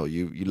like, no,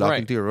 you lock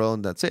into your role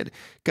and that's it.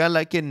 Kind of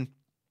like in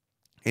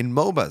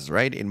MOBAs,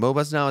 right? In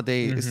MOBAs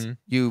nowadays,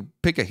 you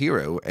pick a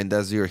hero and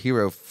that's your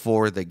hero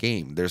for the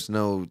game. There's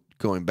no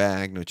going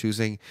back, no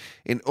choosing.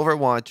 In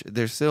Overwatch,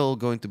 there's still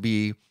going to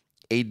be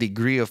a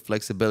degree of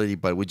flexibility,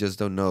 but we just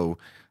don't know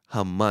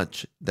how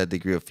much that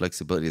degree of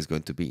flexibility is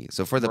going to be.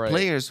 So for the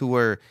players who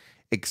are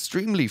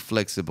extremely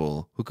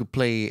flexible, who could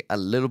play a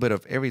little bit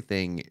of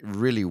everything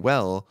really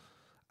well,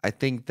 I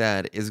think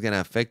that is going to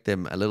affect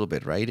them a little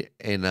bit, right?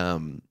 And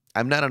I'm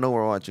not an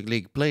Overwatch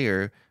League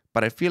player,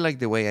 but I feel like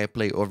the way I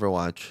play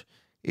Overwatch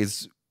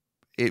is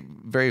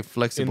very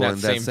flexible in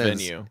that same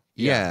sense. Venue.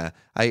 Yeah.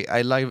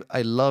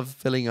 I love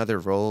filling other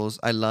roles.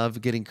 I love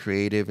getting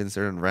creative in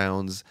certain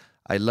rounds.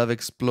 I love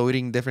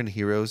exploiting different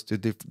heroes to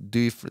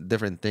do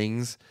different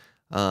things.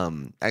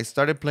 I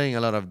started playing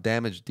a lot of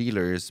damage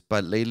dealers,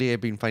 but lately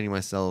I've been finding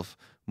myself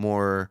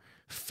more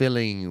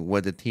filling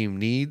what the team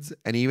needs.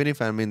 And even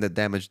if I'm in the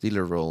damage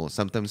dealer role,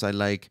 sometimes I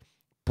like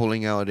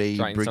pulling out a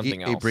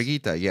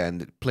Brigitte,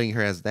 and playing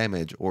her as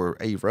damage, or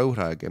a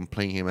Roadhog and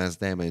playing him as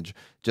damage,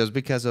 just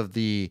because of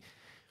the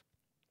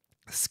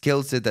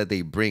skill set that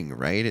they bring,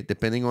 right?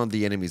 Depending on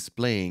the enemies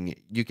playing,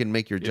 you can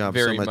make your job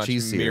so much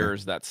easier.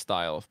 Mirrors that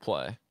style of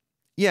play.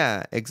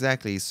 Yeah,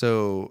 exactly.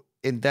 So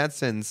in that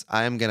sense,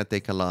 I am gonna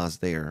take a loss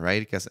there,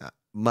 right? Because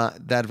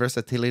that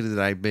versatility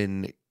that I've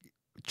been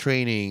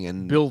training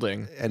and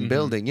building,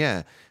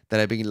 that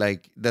I've been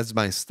like, that's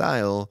my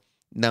style.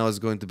 Now is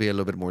going to be a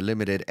little bit more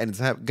limited, and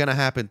it's gonna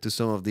happen to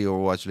some of the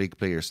Overwatch League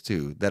players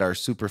too that are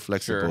super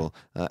flexible.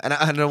 And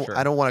I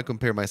don't want to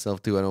compare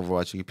myself to an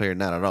Overwatch League player,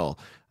 not at all.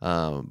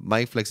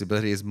 My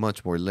flexibility is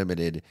much more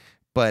limited,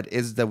 but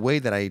it's the way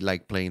that I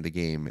like playing the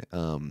game.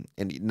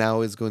 And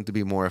now it's going to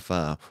be more of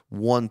a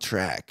one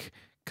track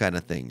kind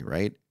of thing,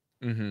 right?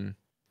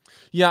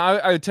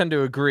 Yeah, I tend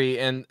to agree,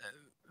 and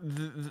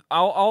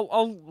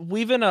I'll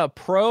weave in a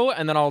pro,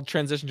 and then I'll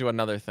transition to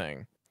another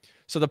thing.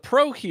 So the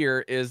pro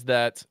here is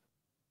that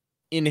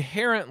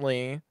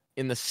inherently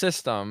in the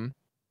system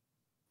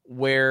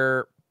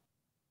where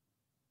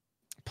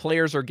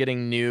players are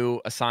getting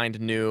assigned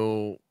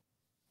new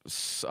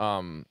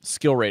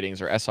skill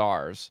ratings or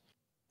SRs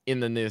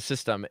in the new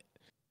system,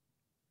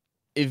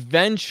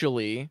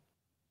 eventually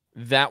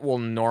that will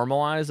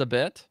normalize a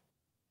bit,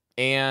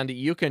 and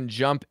you can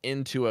jump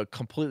into a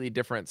completely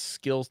different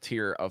skills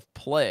tier of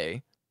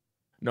play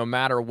no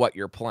matter what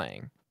you're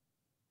playing.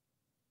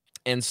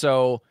 And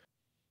so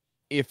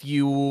if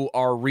you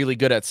are really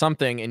good at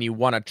something and you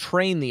want to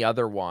train the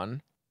other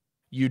one,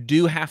 you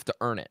do have to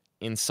earn it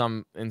in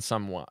some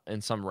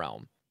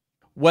realm.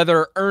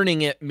 Whether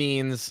earning it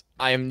means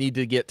I need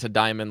to get to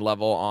diamond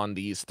level on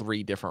these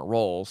 3 different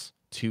roles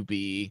to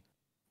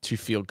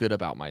feel good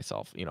about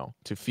myself,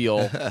 to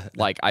feel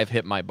like I've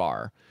hit my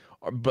bar.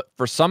 But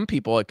for some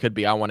people, it could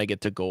be I want to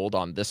get to gold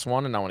on this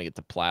one, and I want to get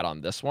to plat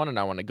on this one, and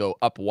I want to go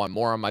up one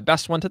more on my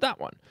best one to that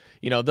one.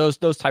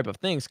 Those type of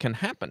things can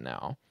happen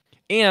now.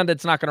 And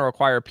it's not going to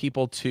require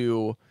people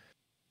to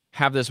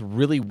have this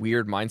really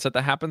weird mindset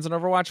that happens in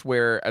Overwatch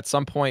where at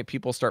some point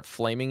people start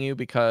flaming you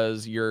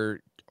because your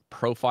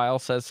profile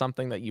says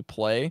something that you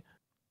play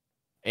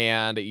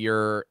and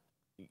you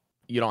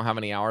don't have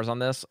any hours on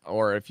this,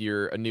 or if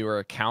you're a newer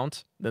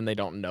account, then they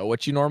don't know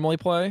what you normally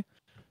play.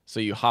 So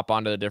you hop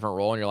onto a different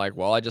role and you're like,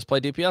 well, I just play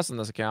DPS in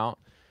this account.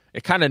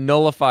 It kind of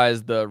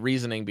nullifies the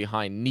reasoning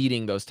behind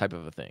needing those type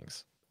of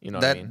things. You know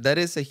what I mean? That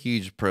is a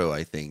huge pro,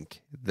 I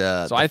think.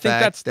 So I think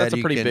that's a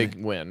pretty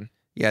big win.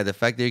 Yeah, the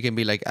fact that you can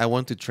be like, I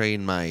want to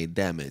train my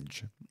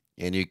damage,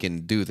 and you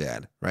can do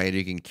that, right?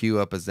 You can queue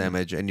up as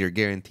damage, and you're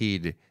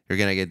guaranteed you're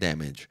gonna get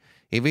damage.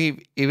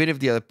 Even if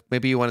the other,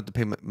 maybe you wanted to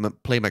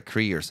play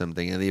McCree or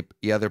something, and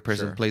the other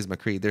person plays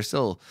McCree,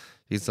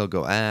 you still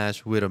go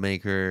Ash,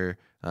 Widowmaker.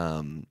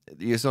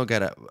 You still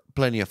got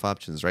plenty of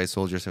options, right?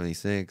 Soldier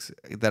 76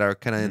 that are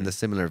kind of in the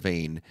similar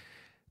vein.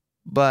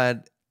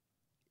 But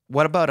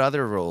what about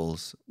other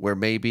roles where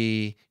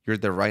maybe you're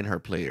the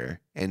Reinhardt player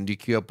and you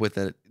queue up with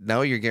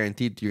now you're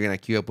guaranteed you're going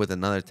to queue up with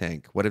another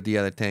tank. What if the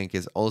other tank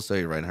is also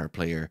a Reinhardt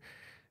player?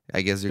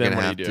 I guess you're going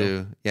to have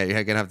to, you're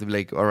going to have to be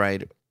like, all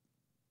right,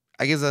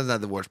 I guess that's not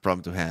the worst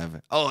problem to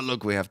have. Oh,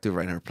 look, we have 2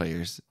 Reinhardt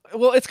players.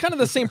 Well, it's kind of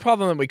the same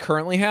problem that we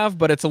currently have,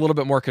 but it's a little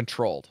bit more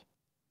controlled.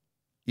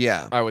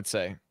 Yeah. I would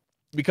say.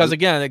 Because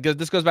again,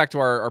 this goes back to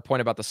our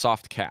point about the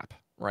soft cap,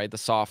 right? The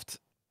soft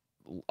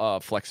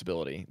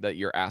flexibility that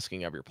you're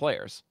asking of your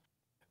players.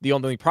 The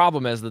only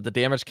problem is that the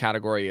damage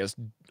category is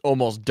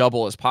almost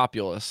double as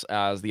populous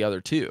as the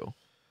other 2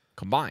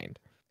 combined.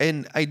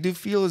 And I do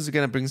feel it's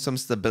going to bring some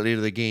stability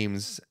to the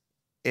games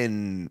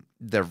in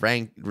the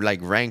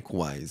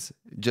rank-wise,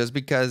 just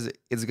because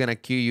it's going to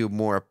queue you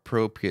more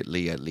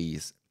appropriately, at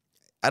least.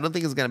 I don't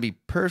think it's going to be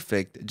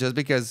perfect, just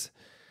because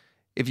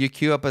if you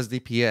queue up as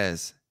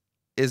DPS,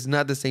 it's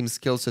not the same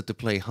skill set to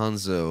play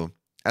Hanzo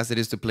as it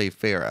is to play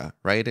Pharah,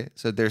 right?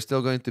 So there's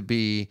still going to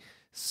be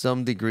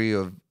some degree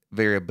of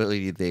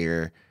variability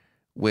there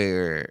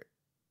where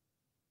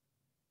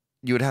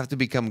you would have to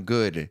become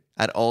good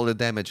at all the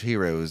damage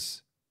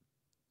heroes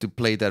to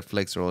play that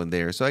flex role in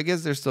there. So I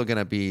guess there's still going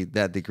to be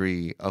that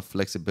degree of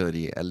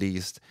flexibility, at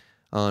least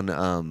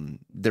on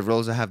the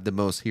roles that have the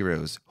most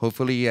heroes.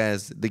 Hopefully,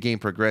 as the game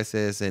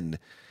progresses and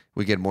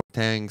we get more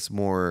tanks,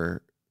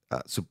 more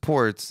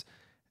supports,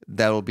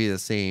 that will be the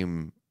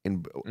same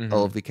in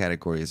all of the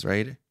categories,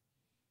 right?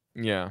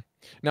 Yeah.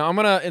 Now I'm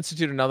going to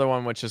institute another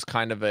one, which is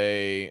kind of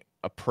a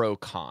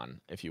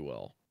pro-con, if you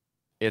will.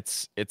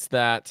 It's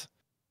that...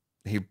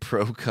 A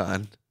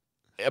pro-con?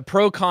 A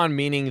pro-con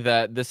meaning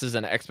that this is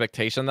an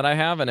expectation that I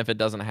have, and if it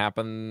doesn't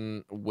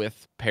happen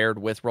paired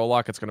with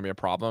Rollock, it's going to be a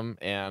problem.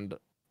 And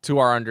to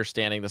our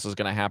understanding, this is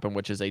going to happen,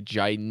 which is a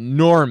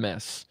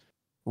ginormous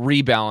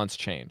rebalance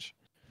change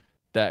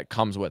that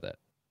comes with it.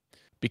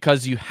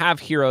 Because you have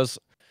heroes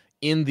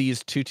in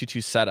these 2-2-2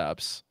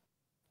 setups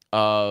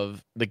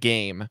of the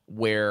game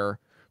where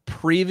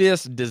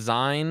previous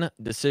design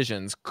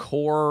decisions,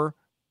 core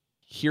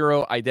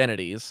hero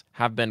identities,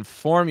 have been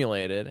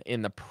formulated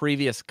in the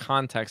previous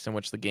context in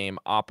which the game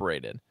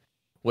operated,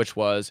 which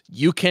was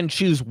you can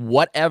choose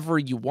whatever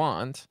you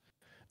want.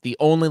 The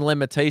only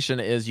limitation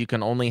is you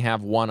can only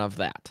have one of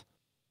that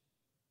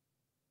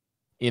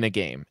in a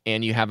game,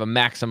 and you have a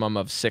maximum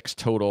of 6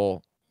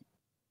 total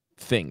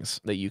things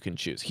that you can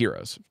choose,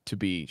 heroes, to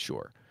be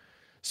sure.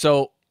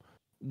 So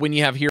when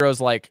you have heroes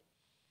like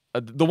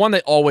the one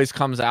that always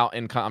comes out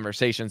in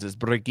conversations is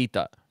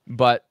Brigitte,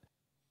 but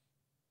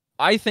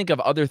I think of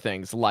other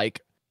things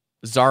like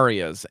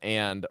Zaryas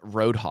and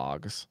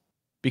Roadhogs,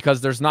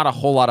 because there's not a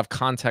whole lot of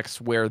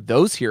context where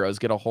those heroes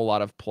get a whole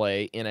lot of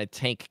play in a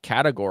tank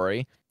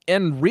category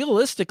and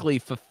realistically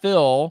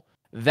fulfill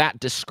that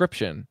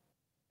description.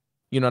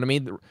 You know what I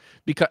mean?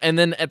 And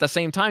then at the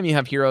same time, you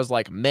have heroes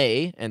like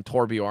Mei and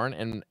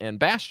Torbjorn and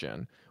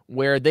Bastion,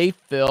 where they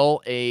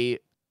fill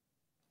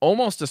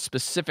almost a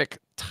specific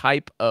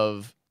type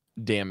of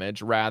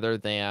damage rather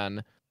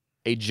than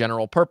a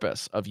general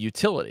purpose of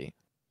utility.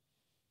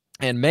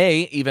 And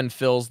Mei even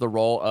fills the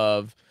role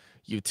of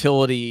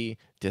utility,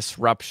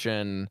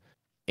 disruption,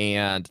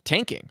 and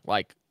tanking.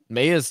 Like,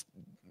 Mei is,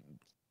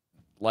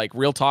 like,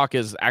 real talk,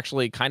 is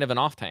actually kind of an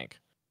off-tank.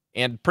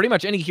 And pretty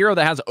much any hero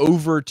that has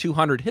over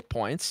 200 hit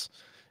points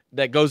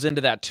that goes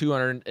into that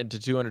 200 into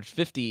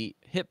 250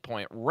 hit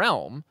point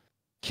realm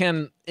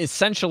can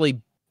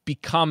essentially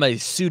become a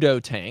pseudo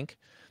tank,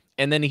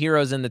 and then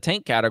heroes in the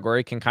tank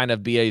category can kind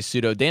of be a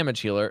pseudo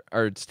damage healer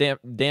or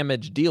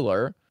damage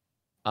dealer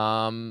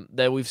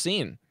that we've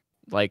seen,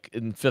 like,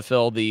 and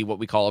fulfill the what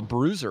we call a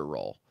bruiser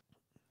role,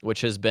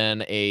 which has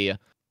been a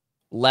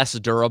less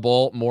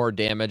durable, more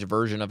damage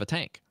version of a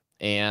tank.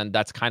 And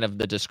that's kind of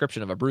the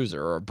description of a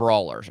bruiser or a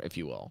brawler, if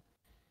you will.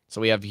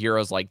 So we have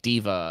heroes like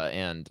Diva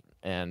and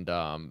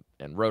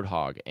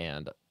Roadhog,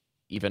 and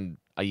even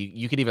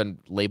you could even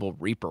label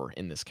Reaper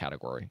in this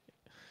category.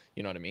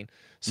 You know what I mean?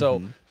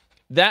 So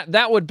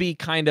that would be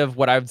kind of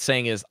what I'm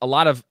saying is a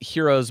lot of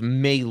heroes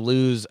may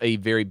lose a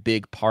very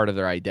big part of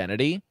their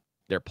identity,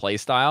 their play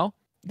style,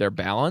 their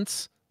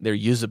balance, their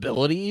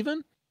usability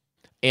even,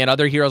 and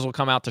other heroes will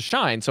come out to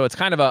shine. So it's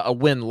kind of a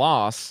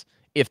win-loss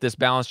if this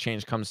balance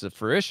change comes to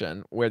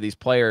fruition, where these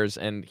players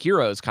and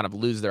heroes kind of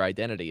lose their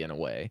identity in a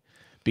way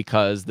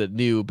because the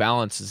new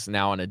balance is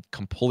now in a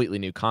completely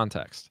new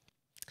context.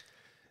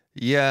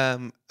 Yeah,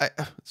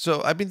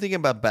 so I've been thinking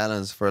about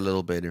balance for a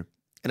little bit,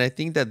 and I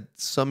think that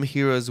some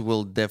heroes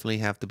will definitely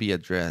have to be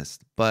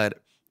addressed.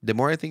 But the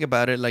more I think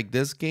about it, like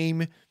this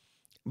game,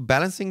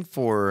 balancing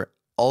for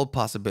all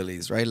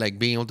possibilities, right? Like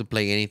being able to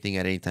play anything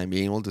at any time,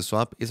 being able to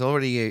swap is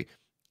already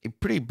a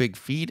pretty big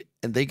feat,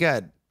 and they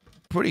got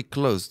pretty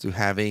close to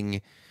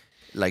having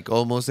like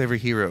almost every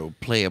hero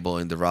playable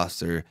in the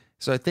roster.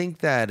 So I think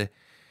that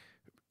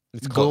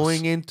It's close.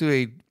 going into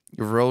a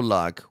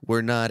roadlock,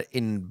 we're not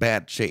in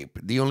bad shape.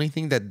 The only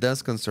thing that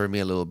does concern me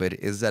a little bit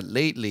is that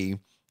lately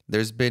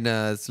there's been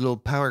a little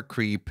power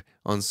creep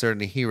on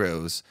certain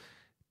heroes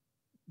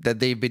that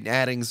they've been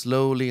adding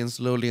slowly and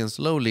slowly and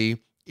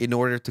slowly in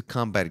order to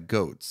combat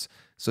goats.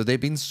 So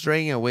they've been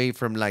straying away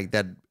from like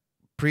that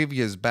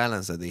previous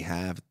balance that they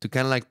have to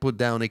kind of like put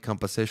down a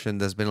composition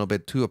that's been a little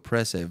bit too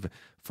oppressive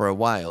for a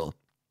while.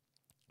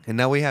 And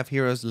now we have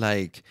heroes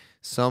like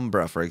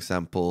Sombra, for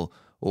example,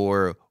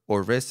 or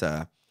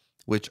Orisa,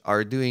 which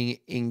are doing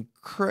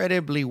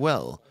incredibly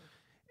well.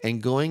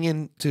 And going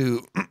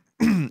into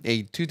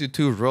a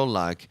 2-2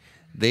 roadlock,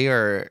 they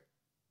are,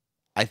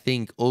 I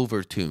think,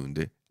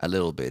 overtuned a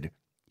little bit.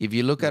 If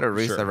you look at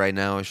Orisa right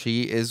now,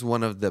 she is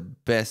one of the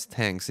best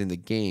tanks in the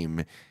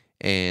game,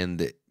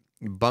 and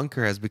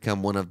Bunker has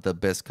become one of the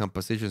best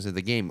compositions in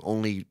the game,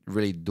 only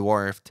really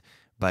dwarfed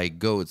by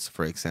goats,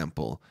 for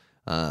example.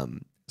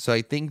 So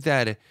I think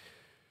that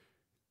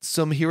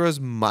some heroes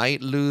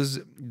might lose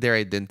their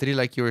identity,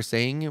 like you were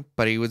saying,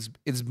 but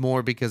it's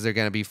more because they're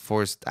gonna be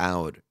forced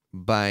out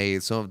by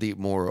some of the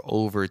more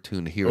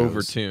overtuned heroes.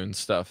 Overtuned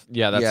stuff.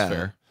 Yeah, that's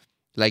fair.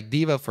 Like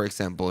Diva, for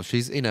example,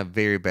 she's in a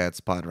very bad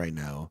spot right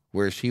now,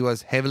 where she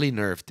was heavily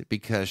nerfed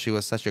because she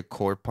was such a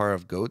core part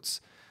of goats,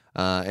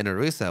 and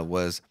Orisa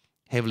was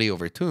heavily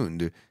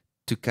overtuned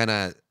to kind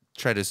of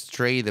try to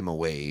stray them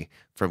away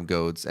from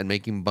goats and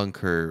making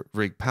Bunker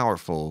very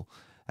powerful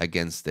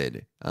against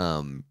it.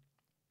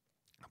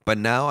 But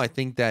now I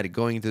think that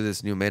going into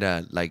this new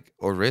meta, like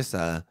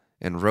Orisa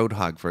and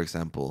Roadhog, for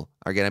example,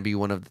 are going to be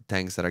one of the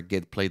tanks that are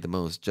get played the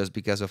most just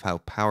because of how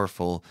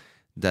powerful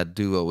that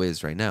duo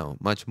is right now.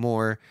 Much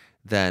more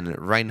than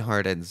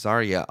Reinhardt and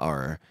Zarya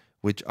are,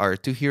 which are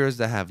two heroes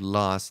that have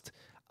lost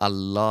a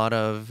lot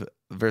of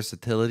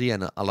versatility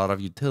and a lot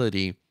of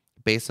utility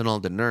based on all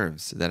the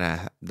nerfs that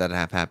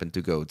have happened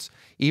to goats.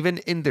 Even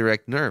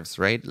indirect nerfs,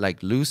 right?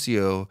 Like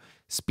Lucio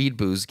speed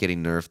boost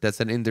getting nerfed. That's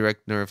an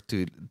indirect nerf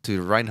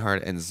to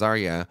Reinhardt and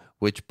Zarya,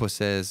 which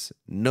possess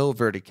no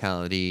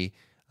verticality,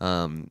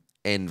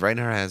 and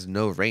Reinhardt has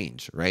no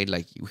range, right?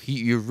 Like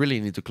you really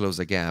need to close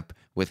the gap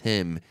with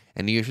him,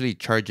 and usually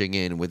charging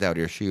in without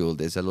your shield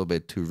is a little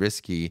bit too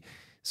risky.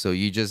 So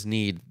you just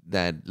need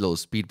that little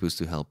speed boost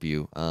to help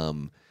you.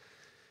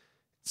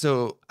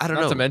 So I don't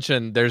know. Not to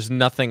mention, there's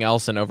nothing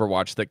else in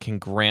Overwatch that can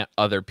grant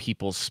other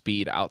people's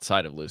speed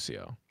outside of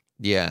Lucio.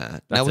 Yeah.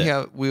 That's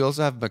Now we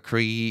also have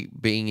McCree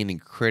being an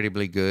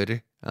incredibly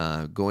good.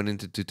 Going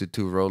into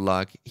 2-2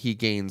 roadlock, he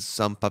gains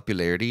some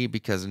popularity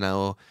because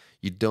now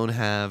you don't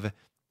have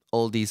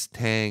all these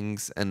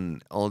tanks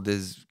and all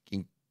this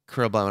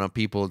incredible amount of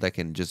people that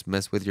can just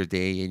mess with your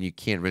day, and you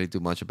can't really do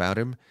much about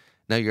him.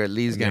 Now you're at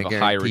least going to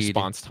have a high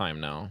response time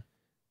now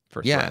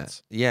for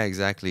threats. Yeah,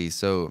 exactly.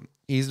 So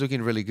he's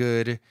looking really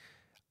good.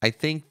 I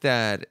think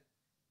that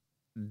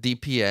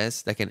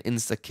DPS that can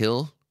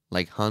insta-kill,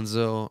 like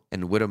Hanzo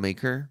and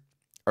Widowmaker,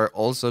 are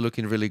also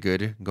looking really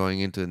good going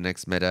into the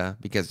next meta,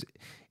 because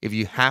if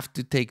you have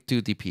to take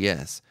 2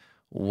 DPS,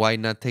 why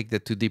not take the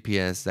 2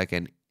 DPS that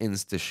can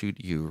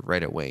insta-shoot you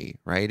right away,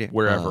 right?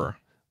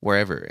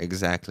 Wherever,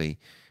 exactly.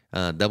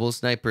 Double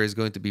Sniper is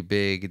going to be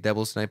big.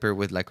 Double Sniper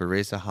with like a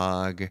Orisa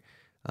Hog,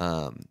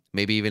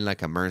 maybe even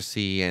like a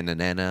Mercy and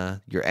an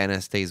Ana. Your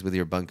Ana stays with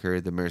your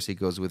Bunker, the Mercy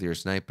goes with your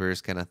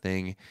snipers, kind of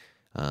thing.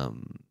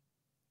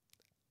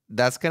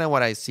 That's kind of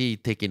what I see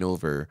taking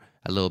over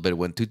a little bit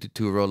when 2-2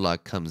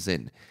 roadlock comes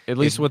in. At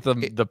least with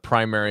the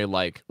primary,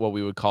 like what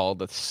we would call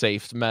the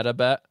safe meta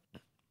bet,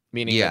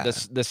 meaning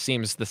that this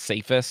seems the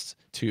safest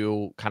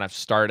to kind of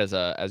start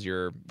as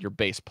your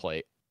base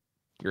plate.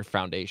 your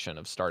foundation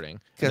of starting,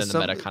 and Because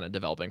then the meta kind of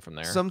developing from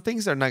there. some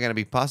things are not going to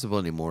be possible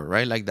anymore,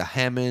 right? Like the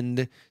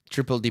Hammond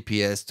triple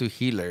DPS to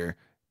healer,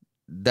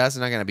 that's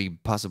not going to be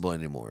possible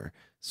anymore.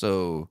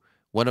 So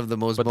one of the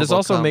most But this mobile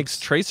also makes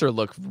comps. Tracer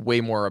look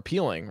way more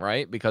appealing,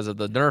 right? Because of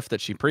the nerf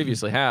that she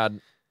previously had,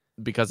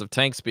 because of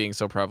tanks being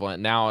so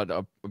prevalent.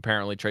 Now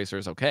apparently Tracer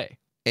is okay.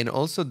 And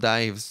also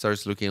dive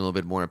starts looking a little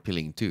bit more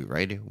appealing too,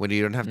 right? When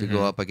you don't have to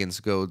go up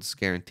against goats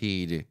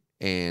guaranteed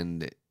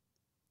and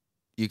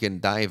you can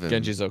dive him.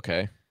 Genji's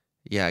okay.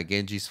 Yeah,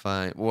 Genji's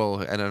fine.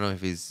 Well, I don't know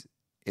if he's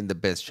in the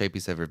best shape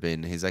he's ever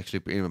been. He's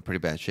actually in pretty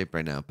bad shape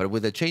right now. But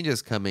with the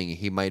changes coming,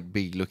 he might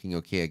be looking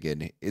okay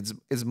again. It's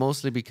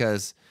mostly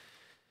because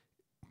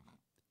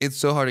it's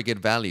so hard to get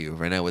value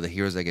right now with the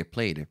heroes that get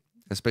played.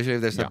 Especially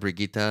if there's a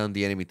Brigitte on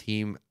the enemy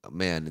team.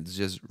 Man, it's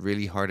just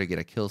really hard to get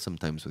a kill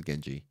sometimes with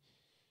Genji.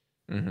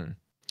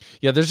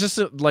 Yeah, there's just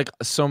like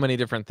so many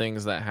different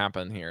things that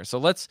happen here. So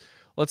let's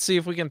see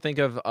if we can think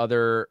of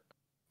other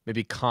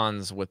maybe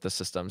cons with the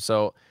system.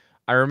 So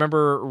I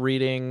remember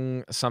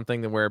reading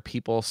something where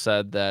people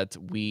said that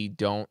we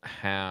don't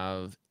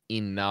have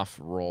enough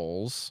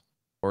roles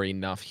or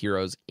enough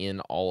heroes in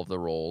all of the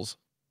roles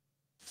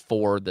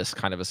for this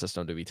kind of a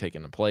system to be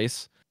taken in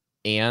place,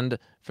 and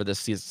for this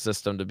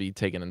system to be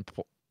taken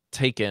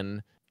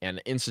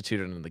and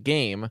instituted in the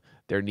game.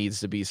 There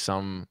needs to be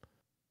some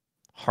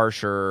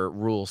harsher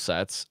rule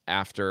sets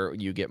after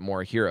you get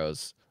more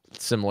heroes,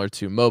 similar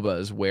to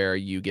MOBAs where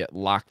you get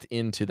locked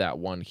into that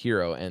one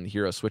hero and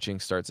hero switching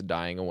starts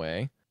dying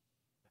away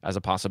as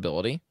a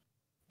possibility.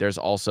 There's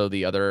also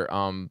the other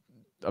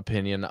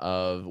opinion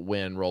of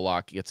when role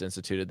lock gets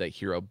instituted that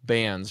hero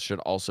bans should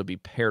also be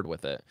paired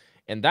with it.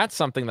 And that's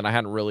something that I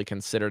hadn't really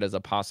considered as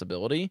a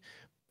possibility.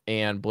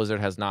 And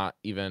Blizzard has not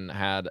even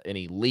had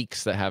any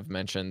leaks that have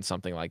mentioned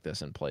something like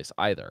this in place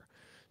either.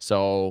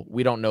 So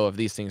we don't know if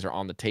these things are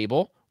on the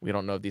table. We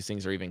don't know if these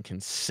things are even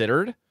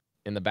considered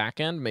in the back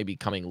end, maybe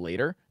coming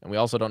later. And we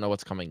also don't know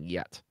what's coming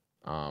yet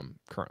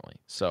currently.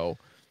 So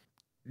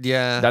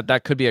yeah,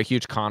 that could be a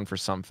huge con for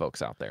some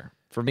folks out there.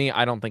 For me,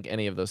 I don't think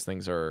any of those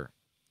things are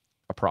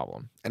a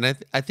problem. And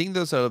I think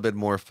those are a little bit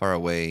more far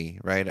away,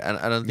 right?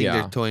 I don't think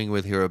they're toying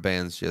with hero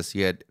bans just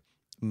yet,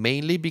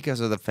 mainly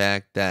because of the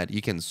fact that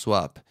you can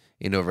swap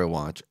in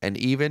Overwatch. And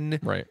even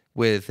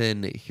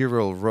within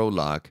hero role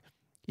lock,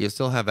 you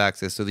still have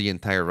access to the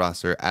entire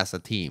roster as a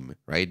team,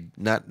 right?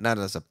 Not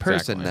as a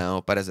person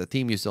now, but as a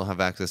team, you still have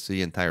access to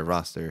the entire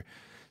roster.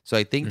 So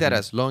I think that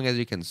as long as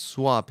you can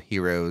swap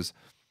heroes,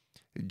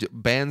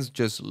 bans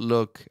just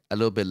look a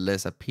little bit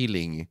less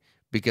appealing,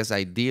 because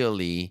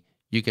ideally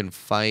you can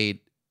fight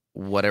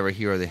whatever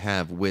hero they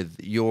have with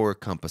your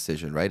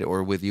composition, right?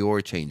 Or with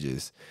your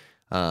changes.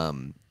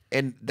 And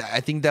I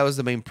think that was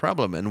the main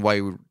problem, and why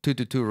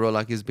 2-2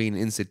 Rollock is being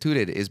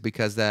instituted is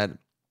because that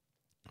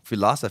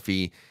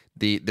philosophy,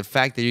 the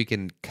fact that you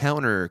can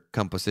counter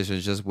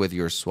compositions just with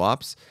your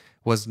swaps,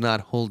 was not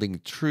holding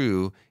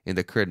true in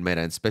the current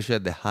meta, especially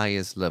at the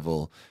highest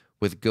level,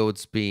 with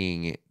goats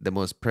being the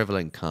most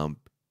prevalent comp.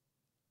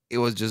 It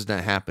was just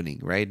not happening,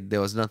 right?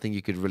 There was nothing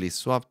you could really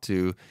swap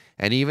to.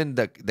 And even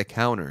the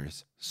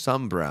counters,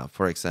 Sombra,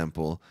 for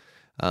example,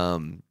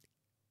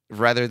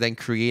 rather than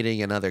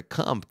creating another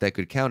comp that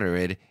could counter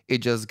it, it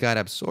just got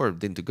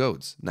absorbed into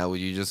goats. Now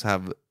you just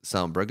have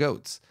Sombra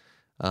goats.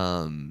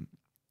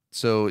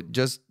 So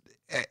just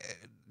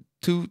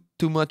too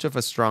much of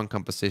a strong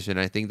composition.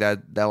 I think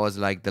that was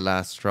like the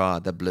last straw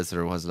that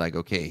Blizzard was like,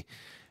 okay,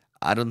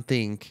 I don't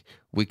think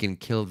we can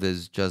kill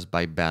this just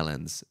by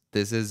balance.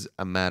 This is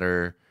a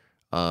matter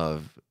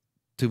of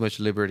too much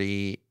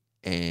liberty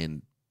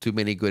and too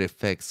many good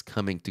effects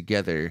coming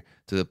together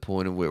to the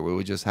point where we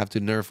would just have to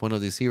nerf one of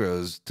these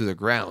heroes to the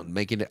ground,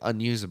 making it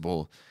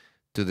unusable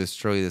to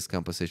destroy this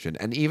composition.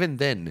 And even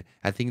then,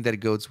 I think that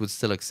goats would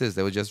still exist.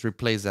 They would just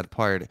replace that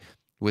part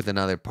with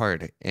another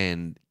part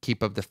and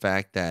keep up the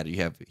fact that you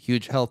have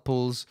huge health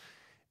pools,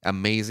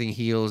 amazing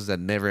heals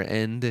that never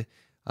end,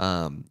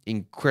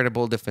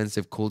 incredible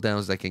defensive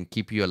cooldowns that can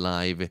keep you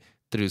alive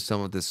through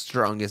some of the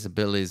strongest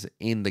abilities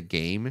in the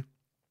game,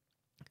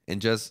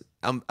 and just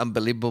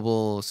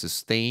unbelievable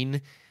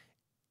sustain.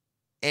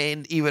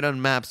 And even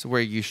on maps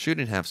where you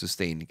shouldn't have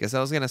sustain, because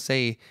I was gonna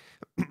say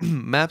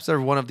maps are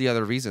one of the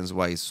other reasons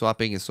why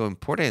swapping is so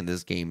important in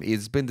this game.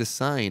 It's been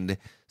designed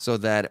so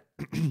that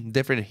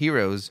different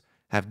heroes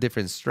have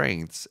different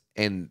strengths,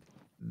 and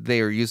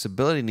their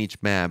usability in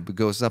each map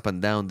goes up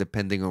and down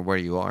depending on where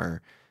you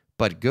are.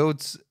 But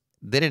goats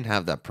didn't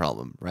have that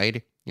problem,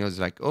 right? It was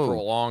like, oh, for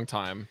a long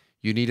time,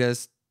 you need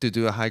us to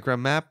do a high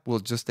ground map, we'll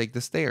just take the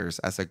stairs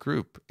as a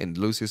group and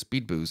lose your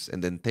speed boost,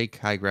 and then take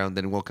high ground,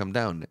 then we'll come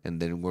down, and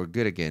then we're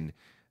good again.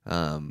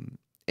 And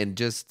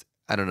just,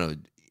 I don't know,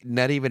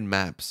 not even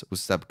maps would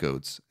stop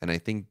goats. And I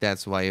think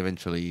that's why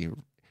eventually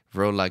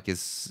roguelike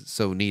is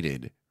so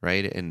needed,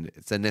 right? And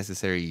it's a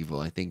necessary evil.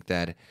 I think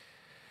that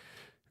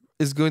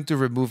is going to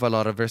remove a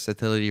lot of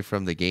versatility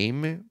from the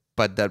game,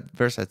 but that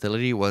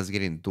versatility was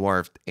getting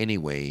dwarfed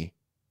anyway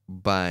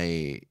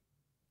by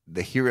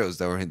the heroes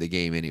that were in the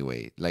game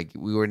anyway. Like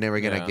we were never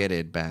gonna Yeah. get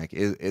it back.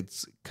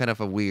 It's kind of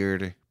a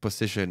weird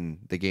position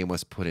the game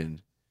was put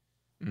in.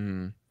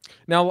 Mm.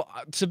 Now,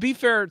 to be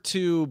fair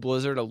to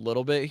Blizzard a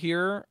little bit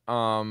here,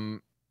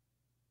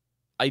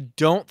 I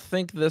don't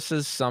think this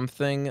is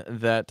something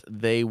that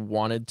they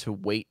wanted to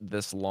wait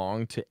this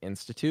long to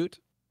institute.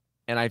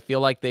 And I feel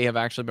like they have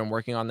actually been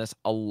working on this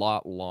a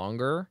lot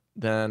longer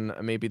than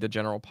maybe the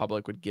general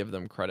public would give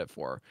them credit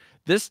for.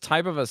 This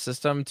type of a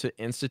system to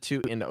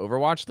institute in the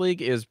Overwatch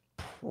League is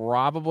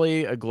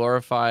probably a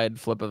glorified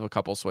flip of a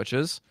couple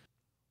switches.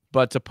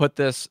 But to put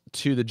this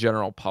to the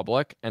general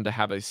public and to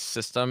have a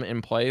system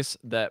in place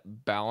that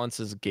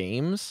balances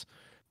games,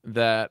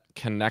 that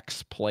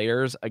connects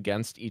players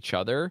against each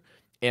other,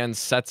 and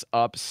sets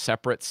up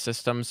separate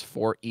systems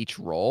for each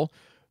role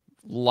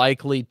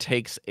likely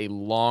takes a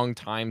long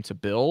time to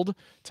build,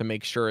 to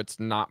make sure it's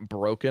not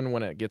broken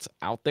when it gets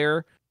out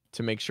there,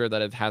 to make sure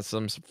that it has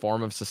some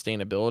form of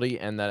sustainability,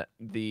 and that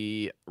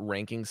the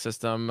ranking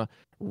system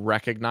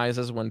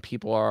recognizes when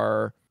people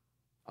are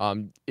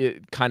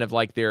it kind of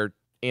like their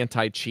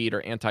anti-cheat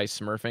or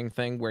anti-smurfing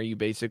thing, where you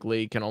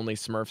basically can only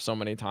smurf so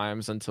many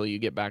times until you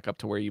get back up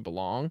to where you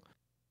belong,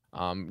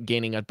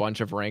 gaining a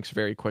bunch of ranks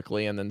very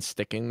quickly and then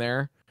sticking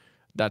there.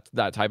 That's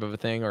that type of a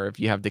thing. Or if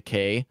you have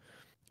decay,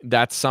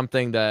 that's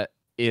something that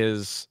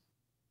is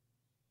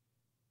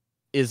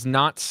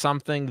not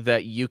something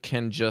that you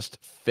can just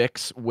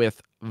fix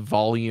with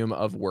volume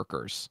of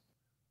workers.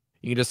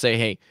 You can just say,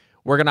 hey,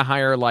 we're going to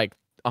hire like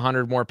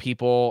 100 more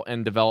people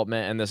in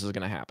development and this is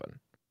going to happen.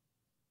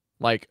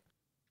 Like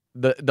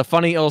the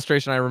funny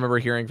illustration I remember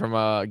hearing from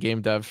a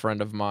game dev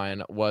friend of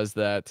mine was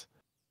that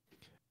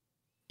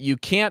you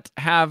can't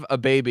have a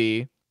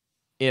baby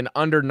in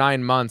under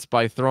 9 months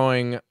by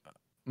throwing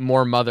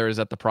more mothers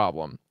at the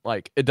problem.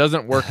 Like, it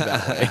doesn't work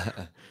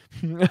that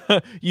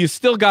way. You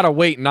still got to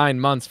wait 9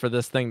 months for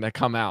this thing to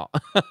come out.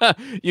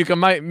 You can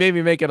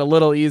maybe make it a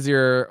little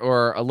easier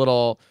or a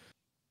little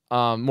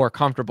more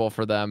comfortable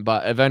for them,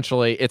 but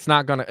eventually it's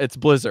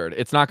Blizzard.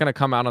 It's not gonna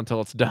come out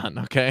until it's done.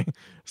 Okay.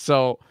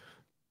 So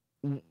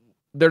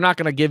they're not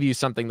going to give you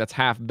something that's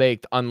half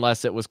baked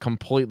unless it was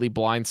completely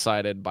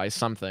blindsided by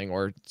something,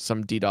 or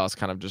some DDoS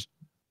kind of just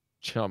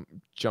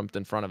jumped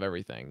in front of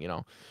everything,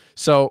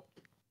 So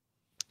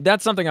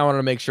that's something I wanted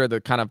to make sure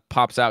that kind of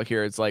pops out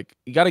here. It's like,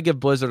 you got to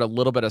give Blizzard a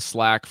little bit of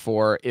slack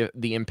for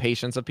the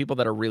impatience of people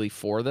that are really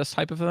for this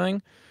type of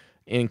thing,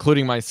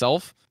 including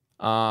myself.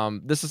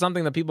 This is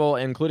something that people,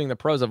 including the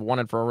pros, have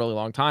wanted for a really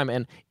long time.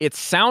 And it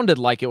sounded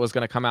like it was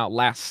going to come out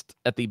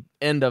at the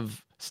end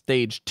of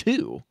stage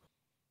 2.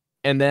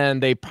 And then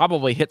they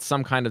probably hit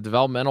some kind of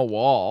developmental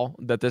wall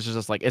that this is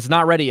just like, it's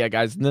not ready yet,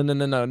 guys. No.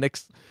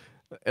 Nix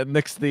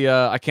the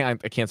I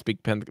can't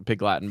speak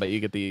pig Latin, but you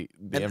get the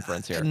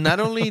inference here. Not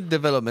only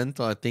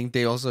developmental, I think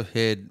they also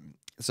hit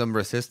some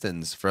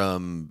resistance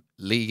from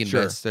league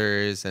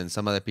investors and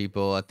some other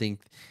people. I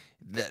think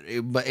that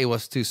it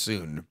was too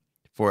soon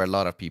for a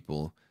lot of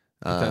people.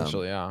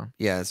 Potentially, yeah.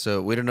 Yeah,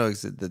 so we don't know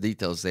the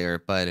details there,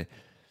 but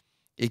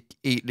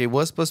it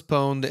was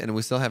postponed and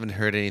we still haven't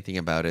heard anything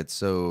about it.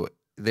 So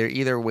they're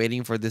either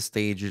waiting for this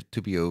stage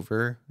to be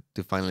over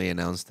to finally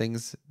announce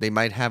things. They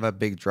might have a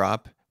big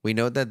drop. We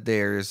know that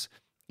there's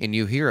a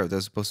new hero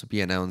that's supposed to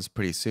be announced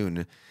pretty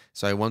soon.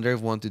 So I wonder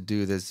if we want to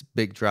do this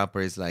big drop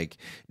where it's like,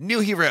 new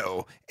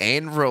hero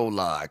and roll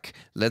lock.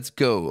 Let's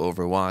go,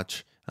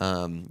 Overwatch.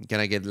 Can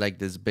I get like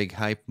this big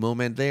hype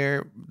moment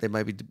there? They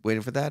might be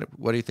waiting for that.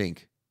 What do you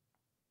think?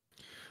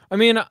 I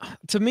mean,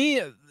 to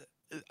me,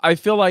 I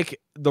feel like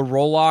the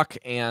roll lock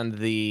and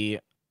the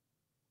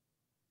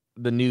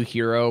new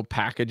hero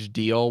package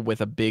deal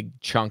with a big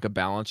chunk of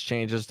balance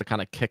changes to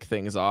kind of kick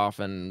things off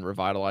and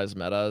revitalize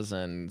metas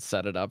and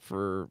set it up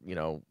for,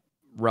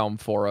 Realm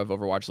 4 of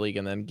Overwatch League,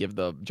 and then give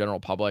the general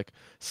public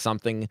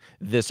something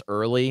this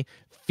early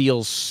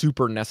feels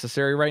super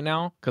necessary right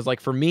now. Because, like,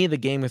 for me, the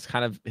game has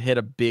kind of hit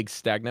a big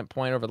stagnant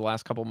point over the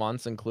last couple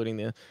months, including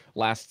the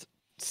last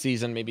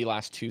season, maybe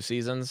last 2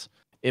 seasons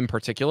in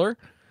particular.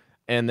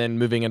 And then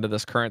moving into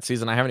this current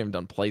season, I haven't even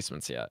done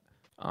placements yet.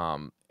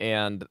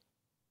 And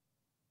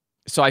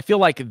so I feel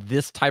like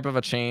this type of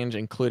a change,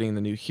 including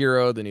the new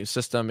hero, the new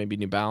system, maybe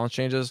new balance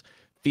changes,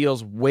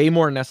 feels way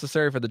more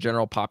necessary for the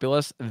general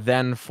populace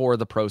than for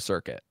the pro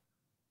circuit.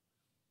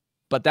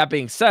 But that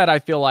being said, I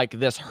feel like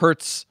this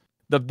hurts.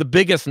 The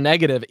biggest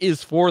negative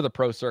is for the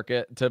pro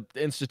circuit to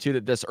institute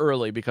it this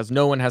early, because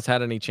no one has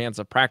had any chance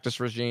of practice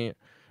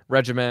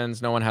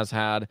regimens. No one has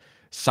had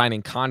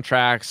signing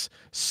contracts,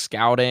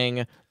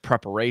 scouting,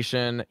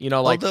 preparation.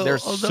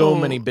 There's so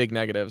many big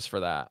negatives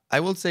for that. I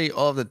will say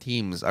all of the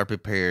teams are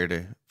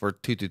prepared for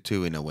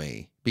 2-2 in a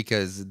way,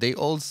 because they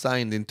all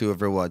signed into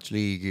Overwatch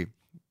League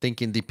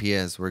thinking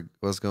DPS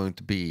was going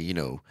to be,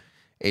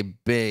 a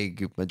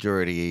big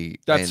majority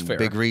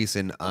big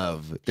reason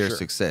of their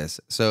success.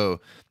 So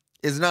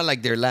it's not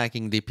like they're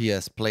lacking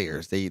DPS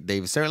players.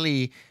 They've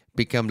certainly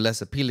become less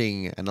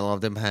appealing, and a lot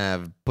of them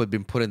have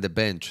been put in the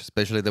bench,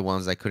 especially the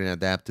ones that couldn't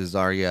adapt to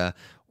Zarya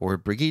or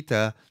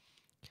Brigitte.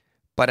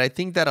 But I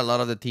think that a lot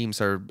of the teams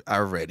are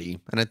ready,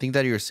 and I think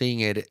that you're seeing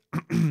it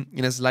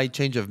in a slight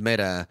change of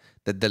meta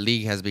that the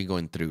league has been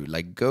going through.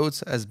 Like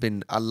goats has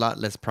been a lot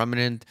less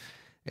prominent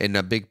in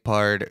a big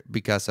part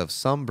because of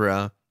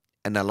Sombra,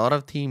 and a lot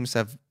of teams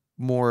have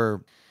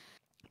more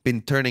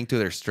been turning to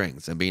their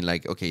strengths and being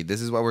like, okay,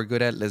 this is what we're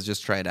good at. Let's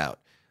just try it out.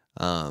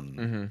 Um,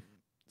 Mm-hmm.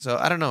 so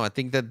I don't know. I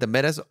think that the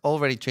meta's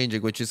already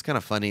changing, which is kind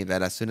of funny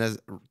that as soon as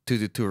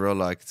 2-2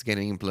 Rollock is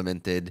getting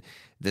implemented,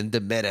 then the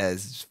meta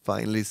is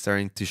finally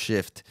starting to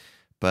shift.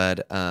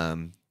 But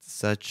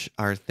such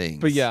are But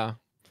things. yeah,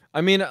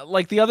 I mean,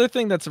 like the other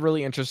thing that's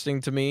really interesting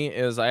to me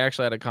is I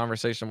actually had a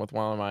conversation with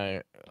one of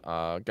my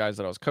guys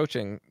that I was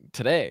coaching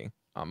today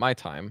on my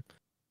time,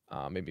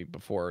 maybe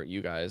before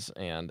you guys,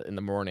 and in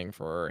the morning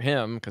for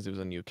him because he was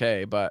in the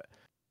UK. But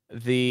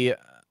the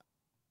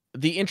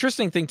the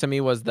interesting thing to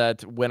me was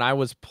that when I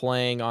was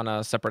playing on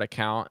a separate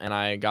account and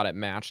I got it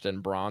matched in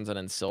bronze and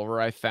in silver,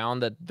 I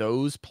found that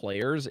those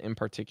players in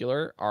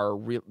particular are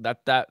real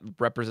that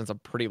represents a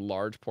pretty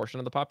large portion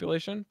of the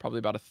population, probably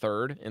about a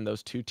third in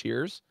those two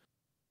tiers,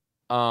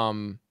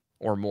 or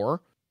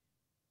more,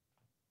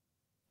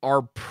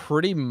 are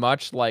pretty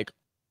much like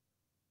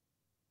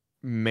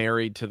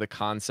married to the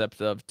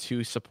concept of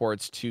two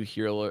supports, two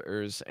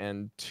healers,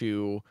 and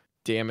two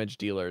damage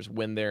dealers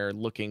when they're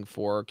looking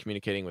for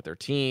communicating with their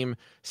team,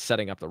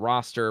 setting up the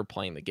roster,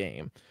 playing the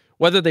game.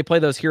 Whether they play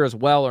those heroes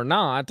well or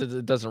not,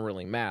 it doesn't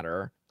really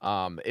matter.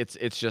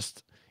 It's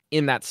just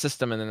in that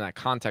system and in that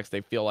context, they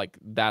feel like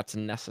that's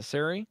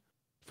necessary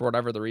for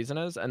whatever the reason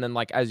is. And then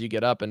like as you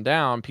get up and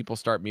down, people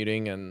start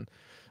muting and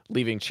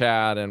leaving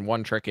chat and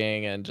one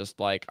tricking and just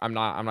like I'm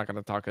not going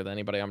to talk with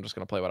anybody. I'm just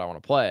going to play what I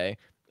want to play,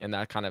 and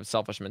that kind of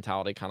selfish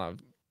mentality kind of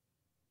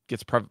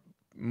gets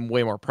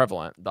way more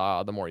prevalent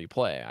the more you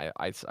play.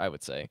 I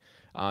would say,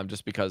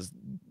 just because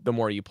the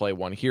more you play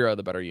one hero,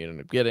 the better you end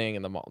up getting,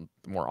 and the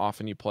more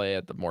often you play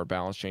it, the more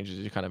balance changes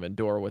you kind of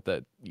endure with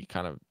it. You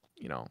kind of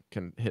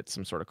can hit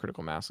some sort of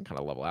critical mass and kind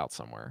of level out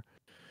somewhere.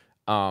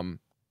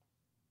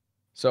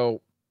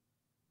 So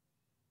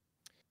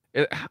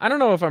I don't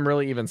know if I'm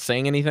really even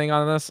saying anything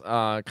on this.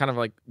 Kind of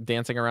like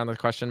dancing around the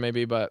question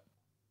maybe, but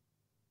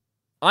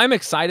I'm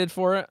excited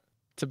for it,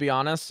 to be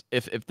honest.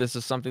 If this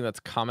is something that's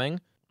coming,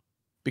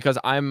 because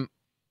I'm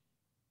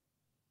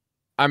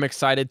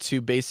excited to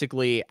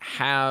basically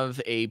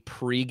have a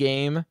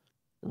pregame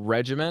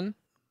regimen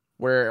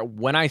where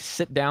when I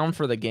sit down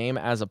for the game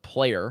as a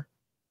player,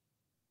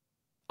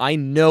 I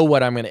know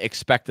what I'm going to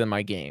expect in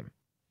my game.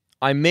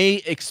 I may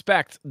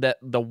expect that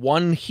the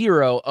one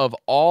hero of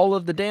all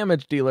of the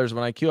damage dealers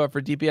when I queue up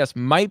for DPS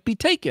might be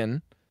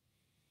taken.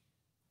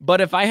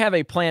 But if I have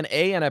a plan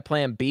A and a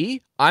plan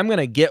B, I'm going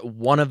to get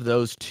one of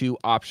those two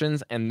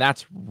options. And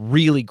that's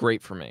really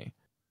great for me,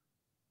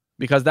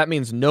 because that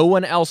means no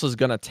one else is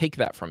going to take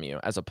that from you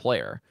as a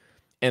player.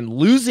 And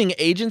losing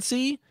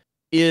agency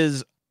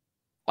is,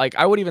 like,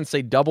 I would even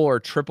say double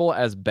or triple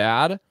as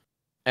bad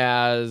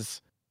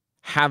as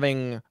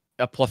having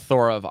a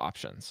plethora of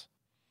options.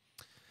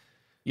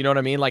 You know what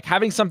I mean? Like,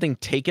 having something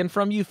taken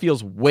from you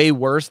feels way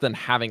worse than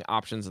having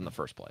options in the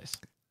first place.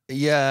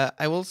 Yeah,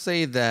 I will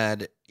say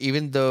that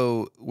even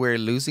though we're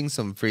losing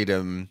some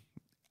freedom,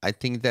 I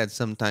think that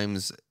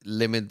sometimes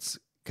limits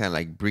kind of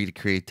like breed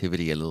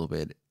creativity a little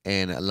bit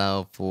and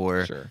allow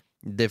for Sure.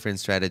 different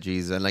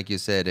strategies. And like you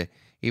said,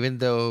 even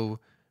though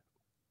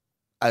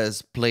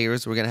as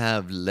players we're gonna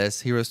have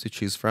less heroes to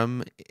choose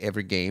from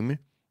every game,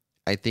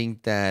 I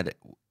think that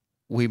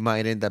we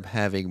might end up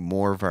having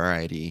more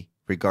variety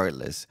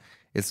regardless.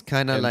 It's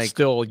kind of And like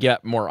still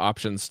get more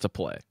options to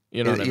play.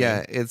 You know what I yeah,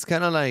 mean? it's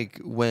kind of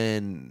like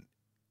when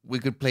we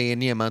could play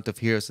any amount of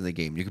heroes in the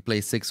game. You could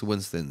play 6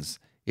 Winstons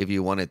if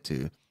you wanted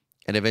to.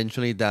 And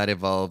eventually that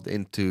evolved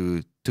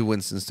into 2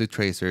 Winstons, 2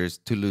 Tracers,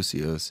 2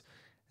 Lucios.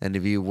 And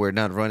if you were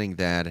not running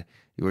that,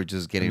 you were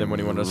just And getting then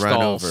when you want to run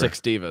stall over. 6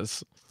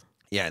 divas.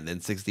 Yeah, and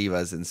then 6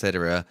 Divas,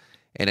 etc.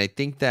 And I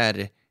think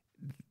that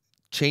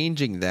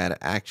changing that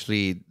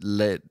actually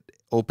let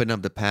open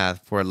up the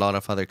path for a lot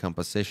of other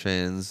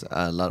compositions,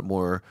 a lot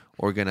more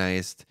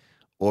organized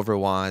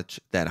Overwatch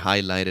that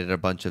highlighted a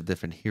bunch of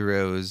different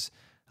heroes.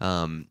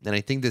 And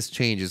I think this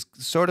change is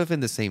sort of in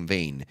the same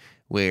vein,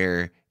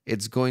 where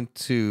it's going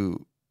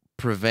to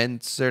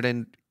prevent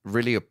certain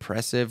really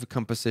oppressive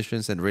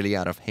compositions and really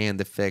out of hand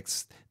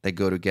effects that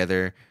go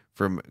together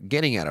from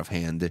getting out of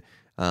hand.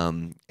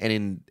 And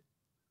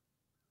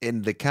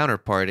in the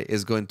counterpart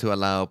is going to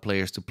allow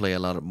players to play a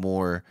lot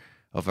more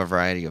of a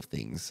variety of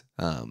things.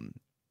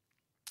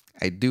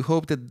 I do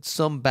hope that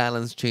some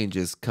balance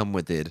changes come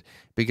with it,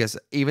 because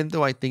even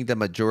though I think the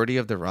majority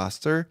of the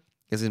roster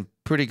is in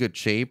pretty good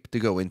shape to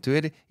go into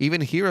it, even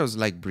heroes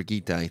like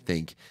Brigitte, I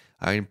think,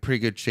 are in pretty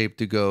good shape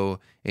to go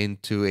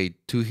into a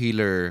 2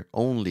 healer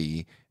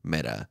only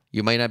meta.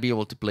 You might not be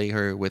able to play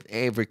her with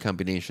every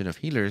combination of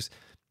healers,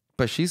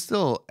 but she's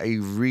still a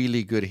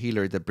really good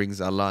healer that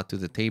brings a lot to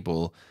the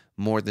table,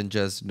 more than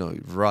just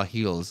raw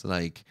heals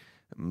like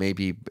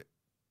maybe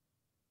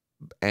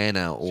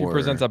Anna She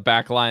presents or a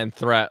backline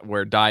threat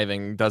where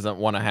diving doesn't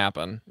want to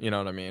happen. You know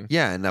what I mean?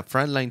 yeah, and a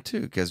front line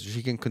too, because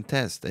she can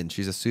contest and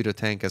she's a pseudo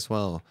tank as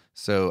well.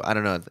 So I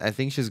don't know. I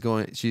think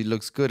she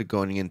looks good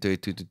going into a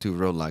 2-2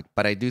 roadblock.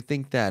 But I do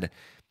think that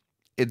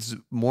it's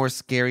more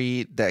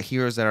scary that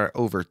heroes that are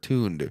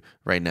overtuned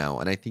right now,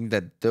 and I think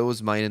that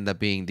those might end up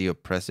being the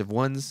oppressive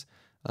ones.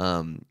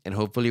 And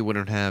hopefully we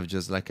don't have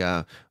just like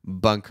a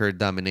bunker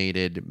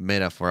dominated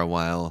meta for a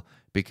while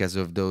because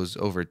of those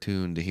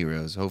overtuned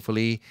heroes.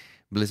 Hopefully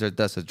Blizzard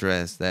does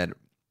address that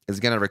it's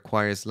gonna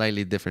require a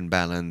slightly different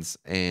balance,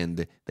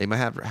 and they might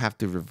have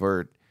to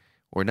revert,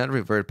 or not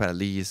revert, but at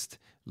least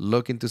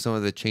look into some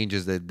of the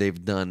changes that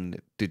they've done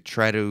to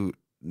try to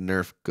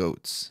nerf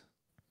goats.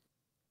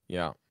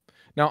 Yeah.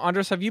 Now,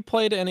 Andres, have you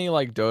played any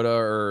like Dota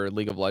or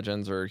League of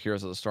Legends or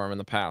Heroes of the Storm in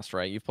the past,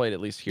 right? You've played at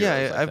least Heroes,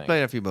 Yeah, I I've think.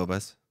 played a few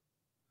MOBAs.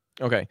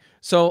 Okay.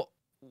 So,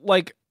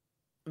 like,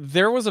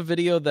 there was a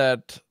video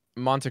that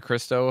Monte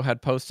Cristo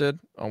had posted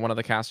on one of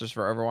the casters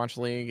for Overwatch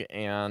League,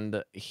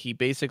 and he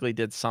basically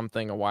did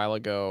something a while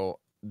ago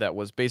that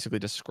was basically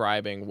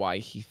describing why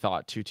he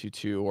thought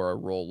 222 or a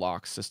role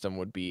lock system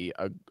would be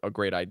a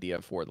great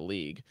idea for the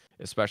league,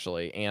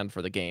 especially, and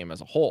for the game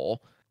as a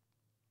whole.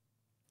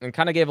 And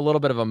kind of gave a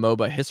little bit of a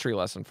MOBA history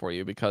lesson for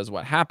you, because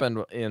what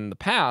happened in the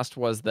past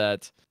was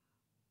that,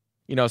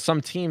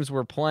 some teams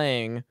were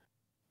playing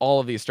all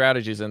of these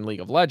strategies in League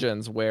of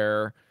Legends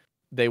where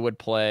they would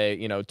play,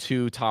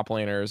 two top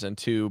laners and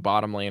two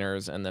bottom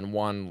laners and then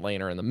one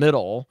laner in the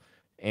middle,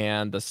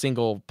 and the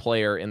single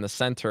player in the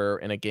center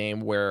in a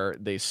game where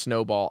they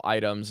snowball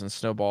items and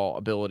snowball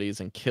abilities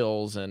and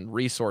kills and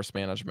resource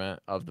management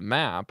of the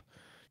map.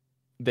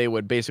 They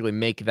would basically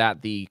make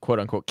that the quote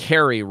unquote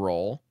carry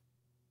role.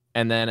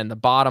 And then in the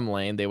bottom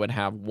lane, they would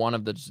have one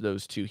of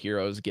those two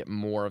heroes get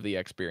more of the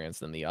experience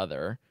than the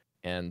other,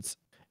 and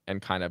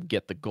kind of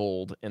get the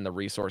gold and the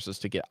resources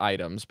to get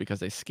items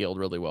because they scaled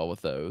really well with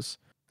those.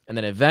 And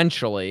then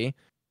eventually,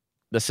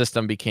 the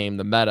system became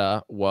the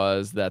meta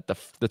was that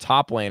the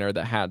top laner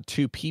that had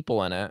two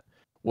people in it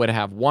would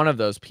have one of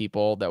those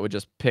people that would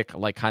just pick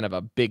like kind of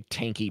a big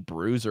tanky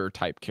bruiser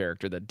type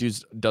character that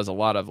does a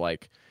lot of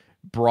like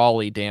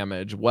brawly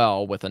damage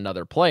well with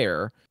another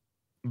player,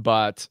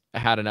 but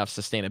had enough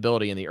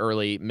sustainability in the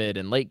early, mid,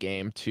 and late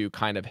game to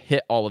kind of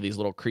hit all of these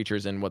little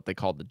creatures in what they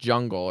called the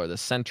jungle, or the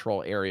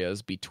central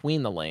areas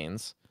between the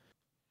lanes,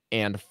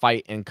 and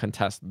fight and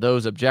contest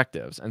those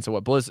objectives. And so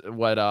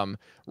what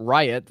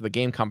Riot, the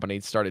game company,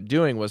 started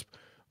doing was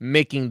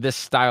making this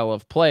style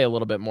of play a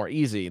little bit more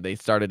easy. They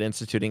started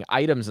instituting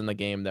items in the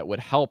game that would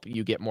help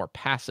you get more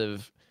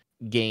passive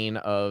gain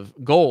of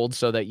gold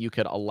so that you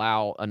could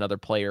allow another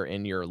player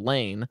in your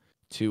lane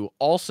to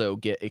also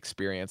get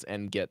experience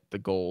and get the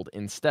gold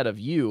instead of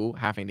you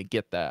having to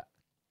get that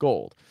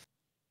gold.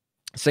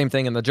 Same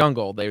thing in the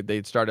jungle.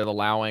 They started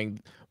allowing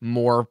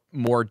more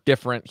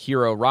different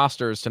hero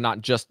rosters to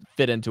not just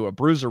fit into a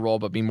bruiser role,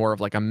 but be more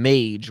of like a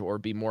mage or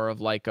be more of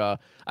like a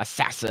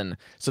assassin.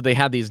 So they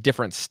had these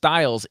different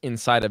styles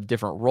inside of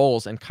different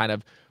roles and kind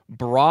of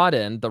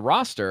broadened the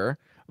roster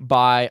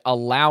by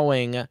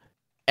allowing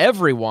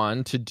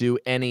everyone to do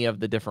any of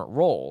the different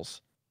roles.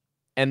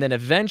 And then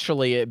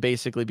eventually it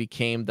basically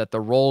became that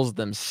the roles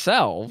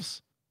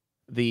themselves,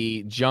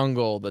 the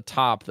jungle, the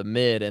top, the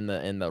mid, and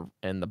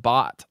the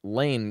bot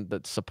lane,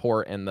 that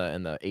support and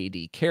the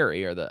AD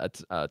carry, or the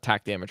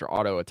attack damage or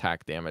auto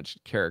attack damage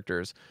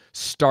characters,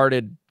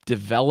 started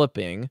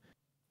developing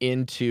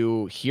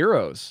into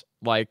heroes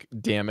like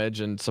damage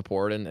and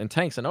support and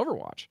tanks in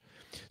Overwatch.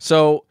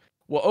 So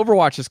what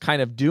Overwatch is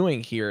kind of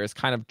doing here is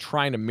kind of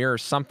trying to mirror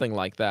something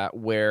like that,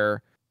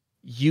 where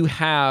you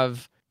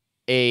have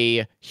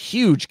a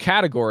huge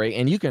category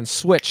and you can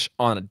switch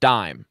on a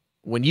dime.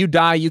 When you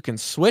die, you can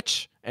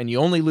switch and you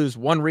only lose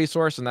one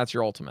resource, and that's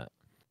your ultimate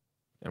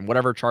and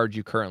whatever charge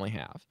you currently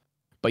have.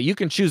 But you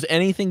can choose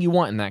anything you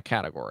want in that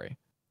category.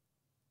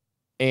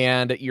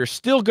 And you're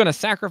still going to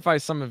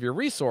sacrifice some of your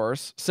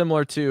resource,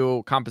 similar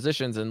to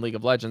compositions in League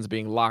of Legends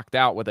being locked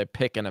out with a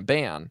pick and a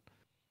ban.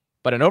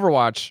 But in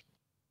Overwatch,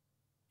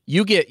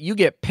 you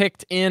get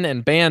picked in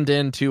and banned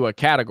into a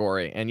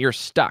category and you're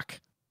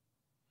stuck.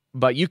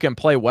 But you can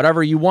play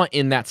whatever you want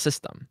in that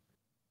system.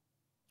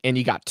 And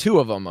you got two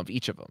of them of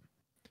each of them.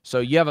 So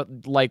you have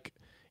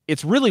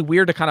it's really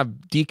weird to kind of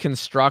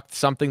deconstruct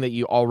something that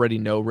you already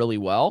know really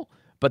well.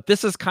 But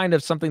this is kind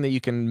of something that you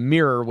can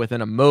mirror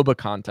within a MOBA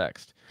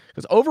context.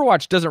 Because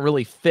Overwatch doesn't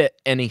really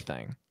fit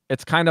anything.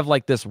 It's kind of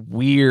like this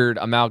weird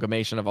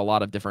amalgamation of a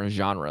lot of different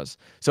genres.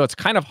 So it's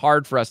kind of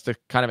hard for us to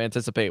kind of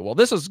anticipate, well,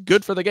 this is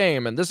good for the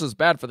game and this is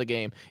bad for the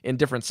game in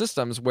different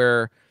systems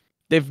where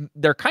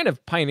they're kind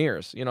of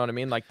pioneers. You know what I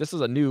mean? Like, this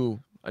is a new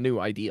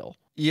ideal.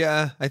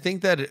 Yeah, I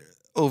think that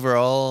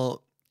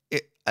overall,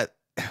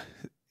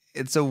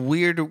 it's a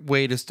weird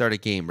way to start a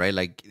game, right?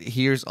 Like,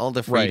 here's all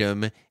the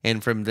freedom, right,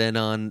 and from then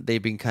on,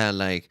 they've been kind of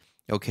like,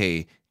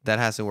 okay, that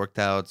hasn't worked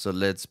out, so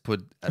let's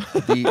put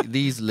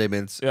these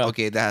limits. Yeah.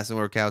 Okay, that hasn't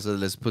worked out, so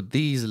let's put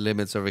these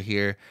limits over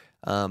here.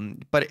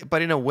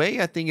 But in a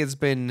way, I think it's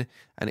been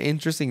an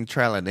interesting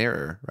trial and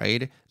error,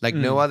 right? Like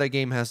no other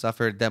game has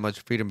offered that much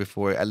freedom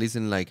before, at least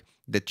in like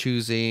the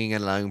choosing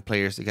and allowing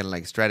players to kind of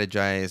like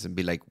strategize and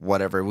be like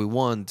whatever we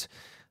want.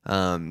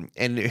 And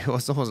it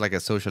was almost like a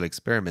social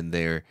experiment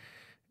there.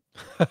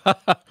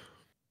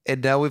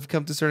 And now we've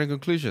come to certain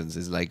conclusions.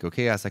 It's like,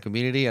 okay, as a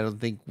community, I don't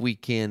think we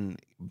can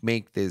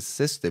make this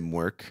system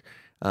work.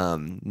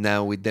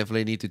 Now we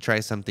definitely need to try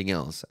something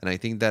else. And I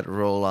think that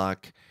role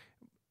lock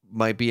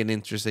might be an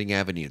interesting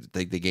avenue to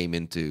take the game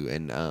into.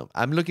 And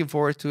I'm looking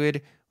forward to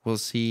it. We'll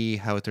see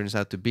how it turns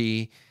out to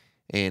be.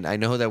 And I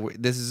know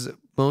that this is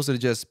mostly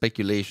just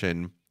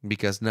speculation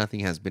because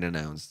nothing has been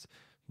announced.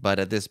 But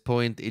at this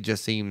point, it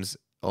just seems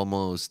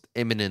almost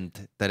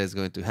imminent that is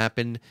going to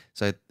happen.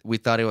 So we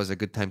thought it was a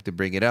good time to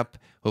bring it up.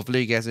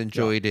 Hopefully, you guys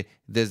enjoyed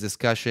this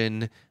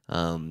discussion.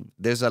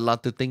 There's a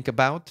lot to think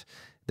about.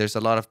 There's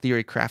a lot of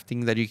theory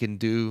crafting that you can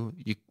do.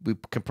 We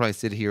can probably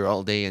sit here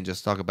all day and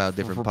just talk about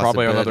different for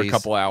possibilities. probably another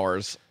couple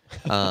hours.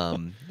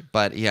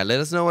 But yeah, let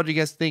us know what you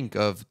guys think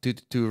of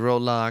to roll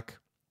lock,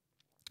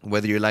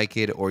 whether you like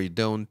it or you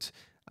don't.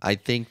 I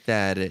think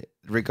that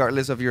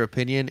regardless of your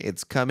opinion,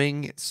 it's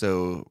coming.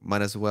 So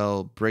might as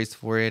well brace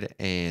for it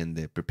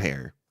and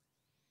prepare.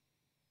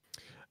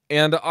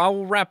 And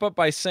I'll wrap up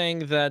by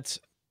saying that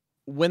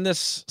when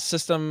this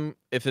system,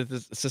 if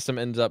the system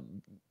ends up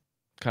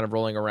kind of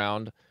rolling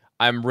around,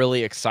 I'm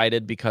really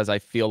excited because I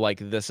feel like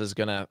this is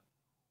going to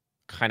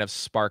kind of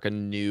spark a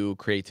new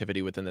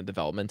creativity within the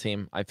development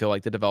team. I feel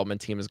like the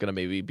development team is going to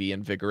maybe be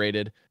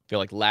invigorated. I feel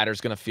like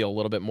Ladder's going to feel a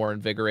little bit more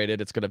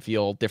invigorated. It's going to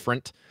feel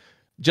different.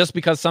 Just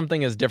because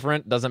something is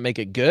different doesn't make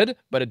it good,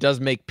 but it does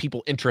make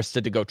people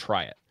interested to go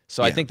try it.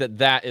 So I think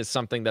that is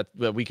something that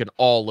we can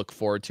all look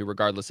forward to,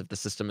 regardless if the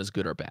system is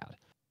good or bad.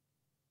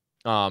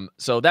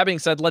 So that being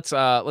said, let's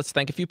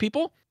thank a few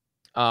people.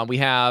 We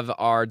have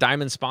our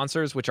diamond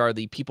sponsors, which are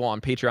the people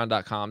on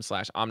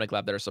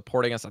patreon.com/OmnicLab that are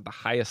supporting us at the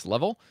highest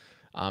level.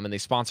 And they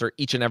sponsor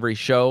each and every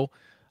show.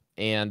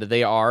 And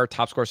they are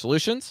Top Score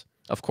Solutions,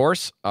 of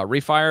course,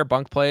 Refire,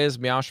 Bunk Plays,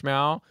 Meow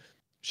Schmeow,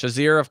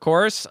 Shazir, of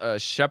course,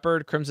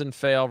 Shepard, Crimson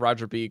Fail,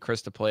 Roger B,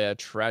 Chris DePlaya,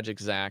 Tragic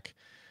Zach.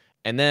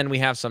 And then we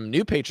have some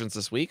new patrons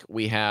this week.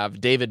 We have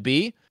David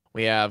B.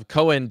 We have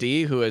Cohen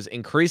D, who has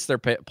increased their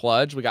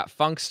pledge. We got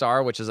Funk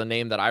Star, which is a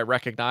name that I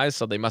recognize,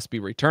 so they must be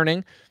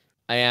returning.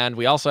 And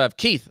we also have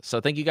Keith.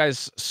 So thank you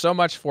guys so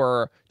much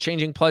for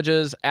changing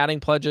pledges, adding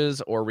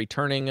pledges, or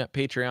returning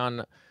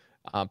Patreon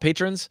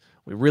patrons.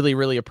 We really,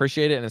 really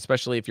appreciate it. And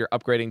especially if you're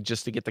upgrading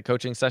just to get the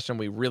coaching session,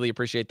 we really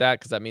appreciate that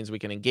because that means we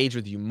can engage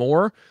with you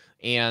more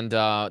and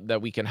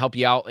that we can help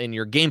you out in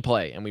your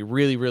gameplay. And we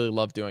really, really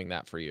love doing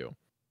that for you.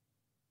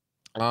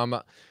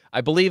 I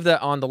believe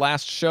that on the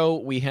last show,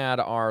 we had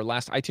our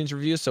last iTunes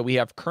review. So we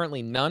have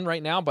currently none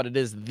right now, but it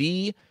is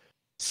the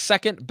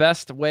second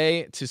best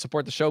way to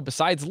support the show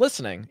besides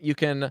listening. You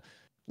can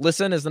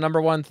listen is the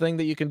number one thing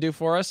that you can do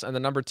for us. And the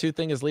number two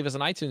thing is leave us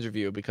an iTunes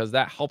review because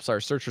that helps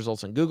our search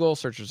results in Google,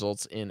 search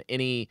results in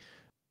any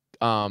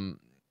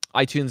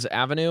iTunes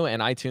avenue.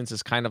 And iTunes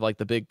is kind of like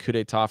the big coup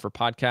d'etat for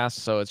podcasts.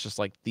 So it's just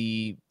like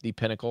the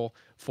pinnacle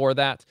for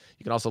that.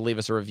 You can also leave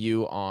us a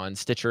review on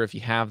Stitcher if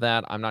you have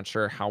that. I'm not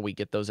sure how we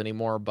get those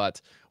anymore,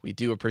 but we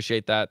do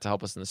appreciate that to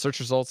help us in the search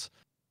results.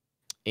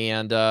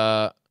 And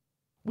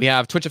we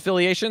have Twitch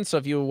affiliation, so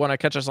if you want to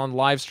catch us on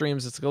live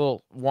streams, it's a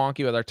little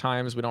wonky with our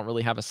times. We don't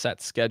really have a set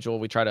schedule.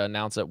 We try to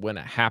announce it when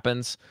it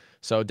happens.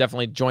 So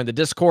definitely join the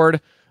Discord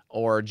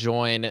or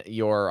join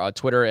your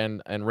Twitter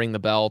and ring the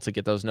bell to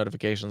get those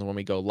notifications when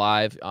we go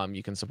live.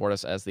 You can support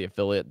us as the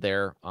affiliate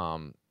there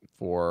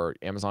for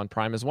Amazon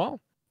Prime as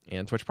well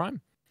and Twitch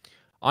Prime.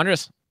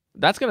 Andres,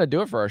 that's going to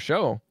do it for our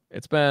show.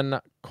 It's been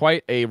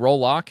quite a roll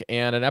lock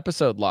and an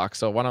episode lock.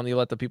 So why don't you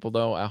let the people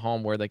know at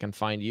home where they can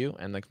find you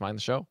and they can find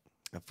the show?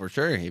 For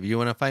sure. If you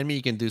want to find me,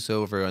 you can do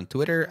so over on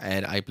Twitter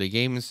at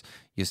iPlayGames.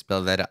 You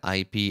spell that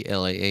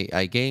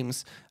IPLAAI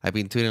Games. I've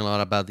been tweeting a lot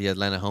about the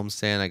Atlanta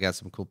homestand. I got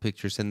some cool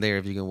pictures in there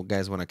if you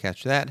guys want to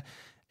catch that.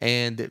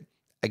 And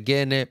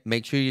again,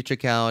 make sure you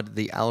check out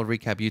the Owl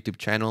Recap YouTube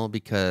channel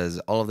because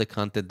all of the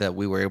content that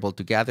we were able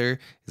to gather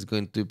is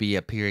going to be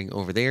appearing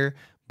over there.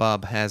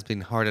 Bob has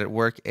been hard at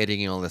work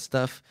editing all this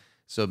stuff.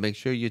 So make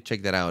sure you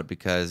check that out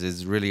because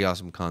it's really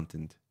awesome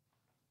content.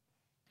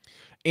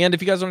 And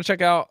if you guys want to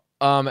check out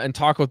and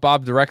talk with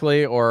Bob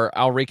directly, or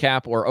I'll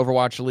recap or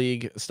Overwatch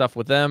League stuff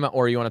with them,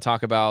 or you want to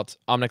talk about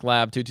Omnic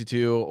Lab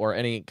 222 or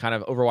any kind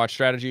of Overwatch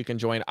strategy, you can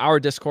join our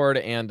Discord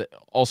and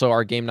also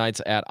our game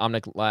nights at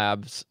Omnic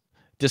Lab's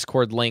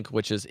Discord link,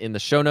 which is in the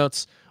show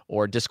notes,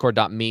 or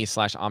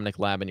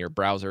discord.me/OmnicLab in your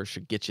browser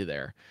should get you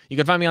there. You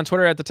can find me on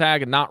Twitter at the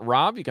tag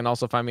NotRob. You can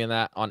also find me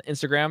on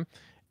Instagram.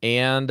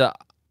 And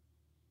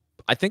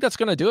I think that's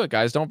going to do it,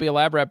 guys. Don't be a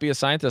lab rat, be a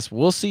scientist.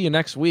 We'll see you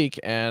next week,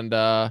 and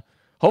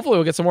hopefully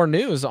we'll get some more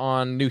news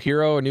on new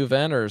hero, a new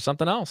event, or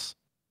something else.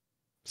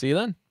 See you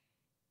then.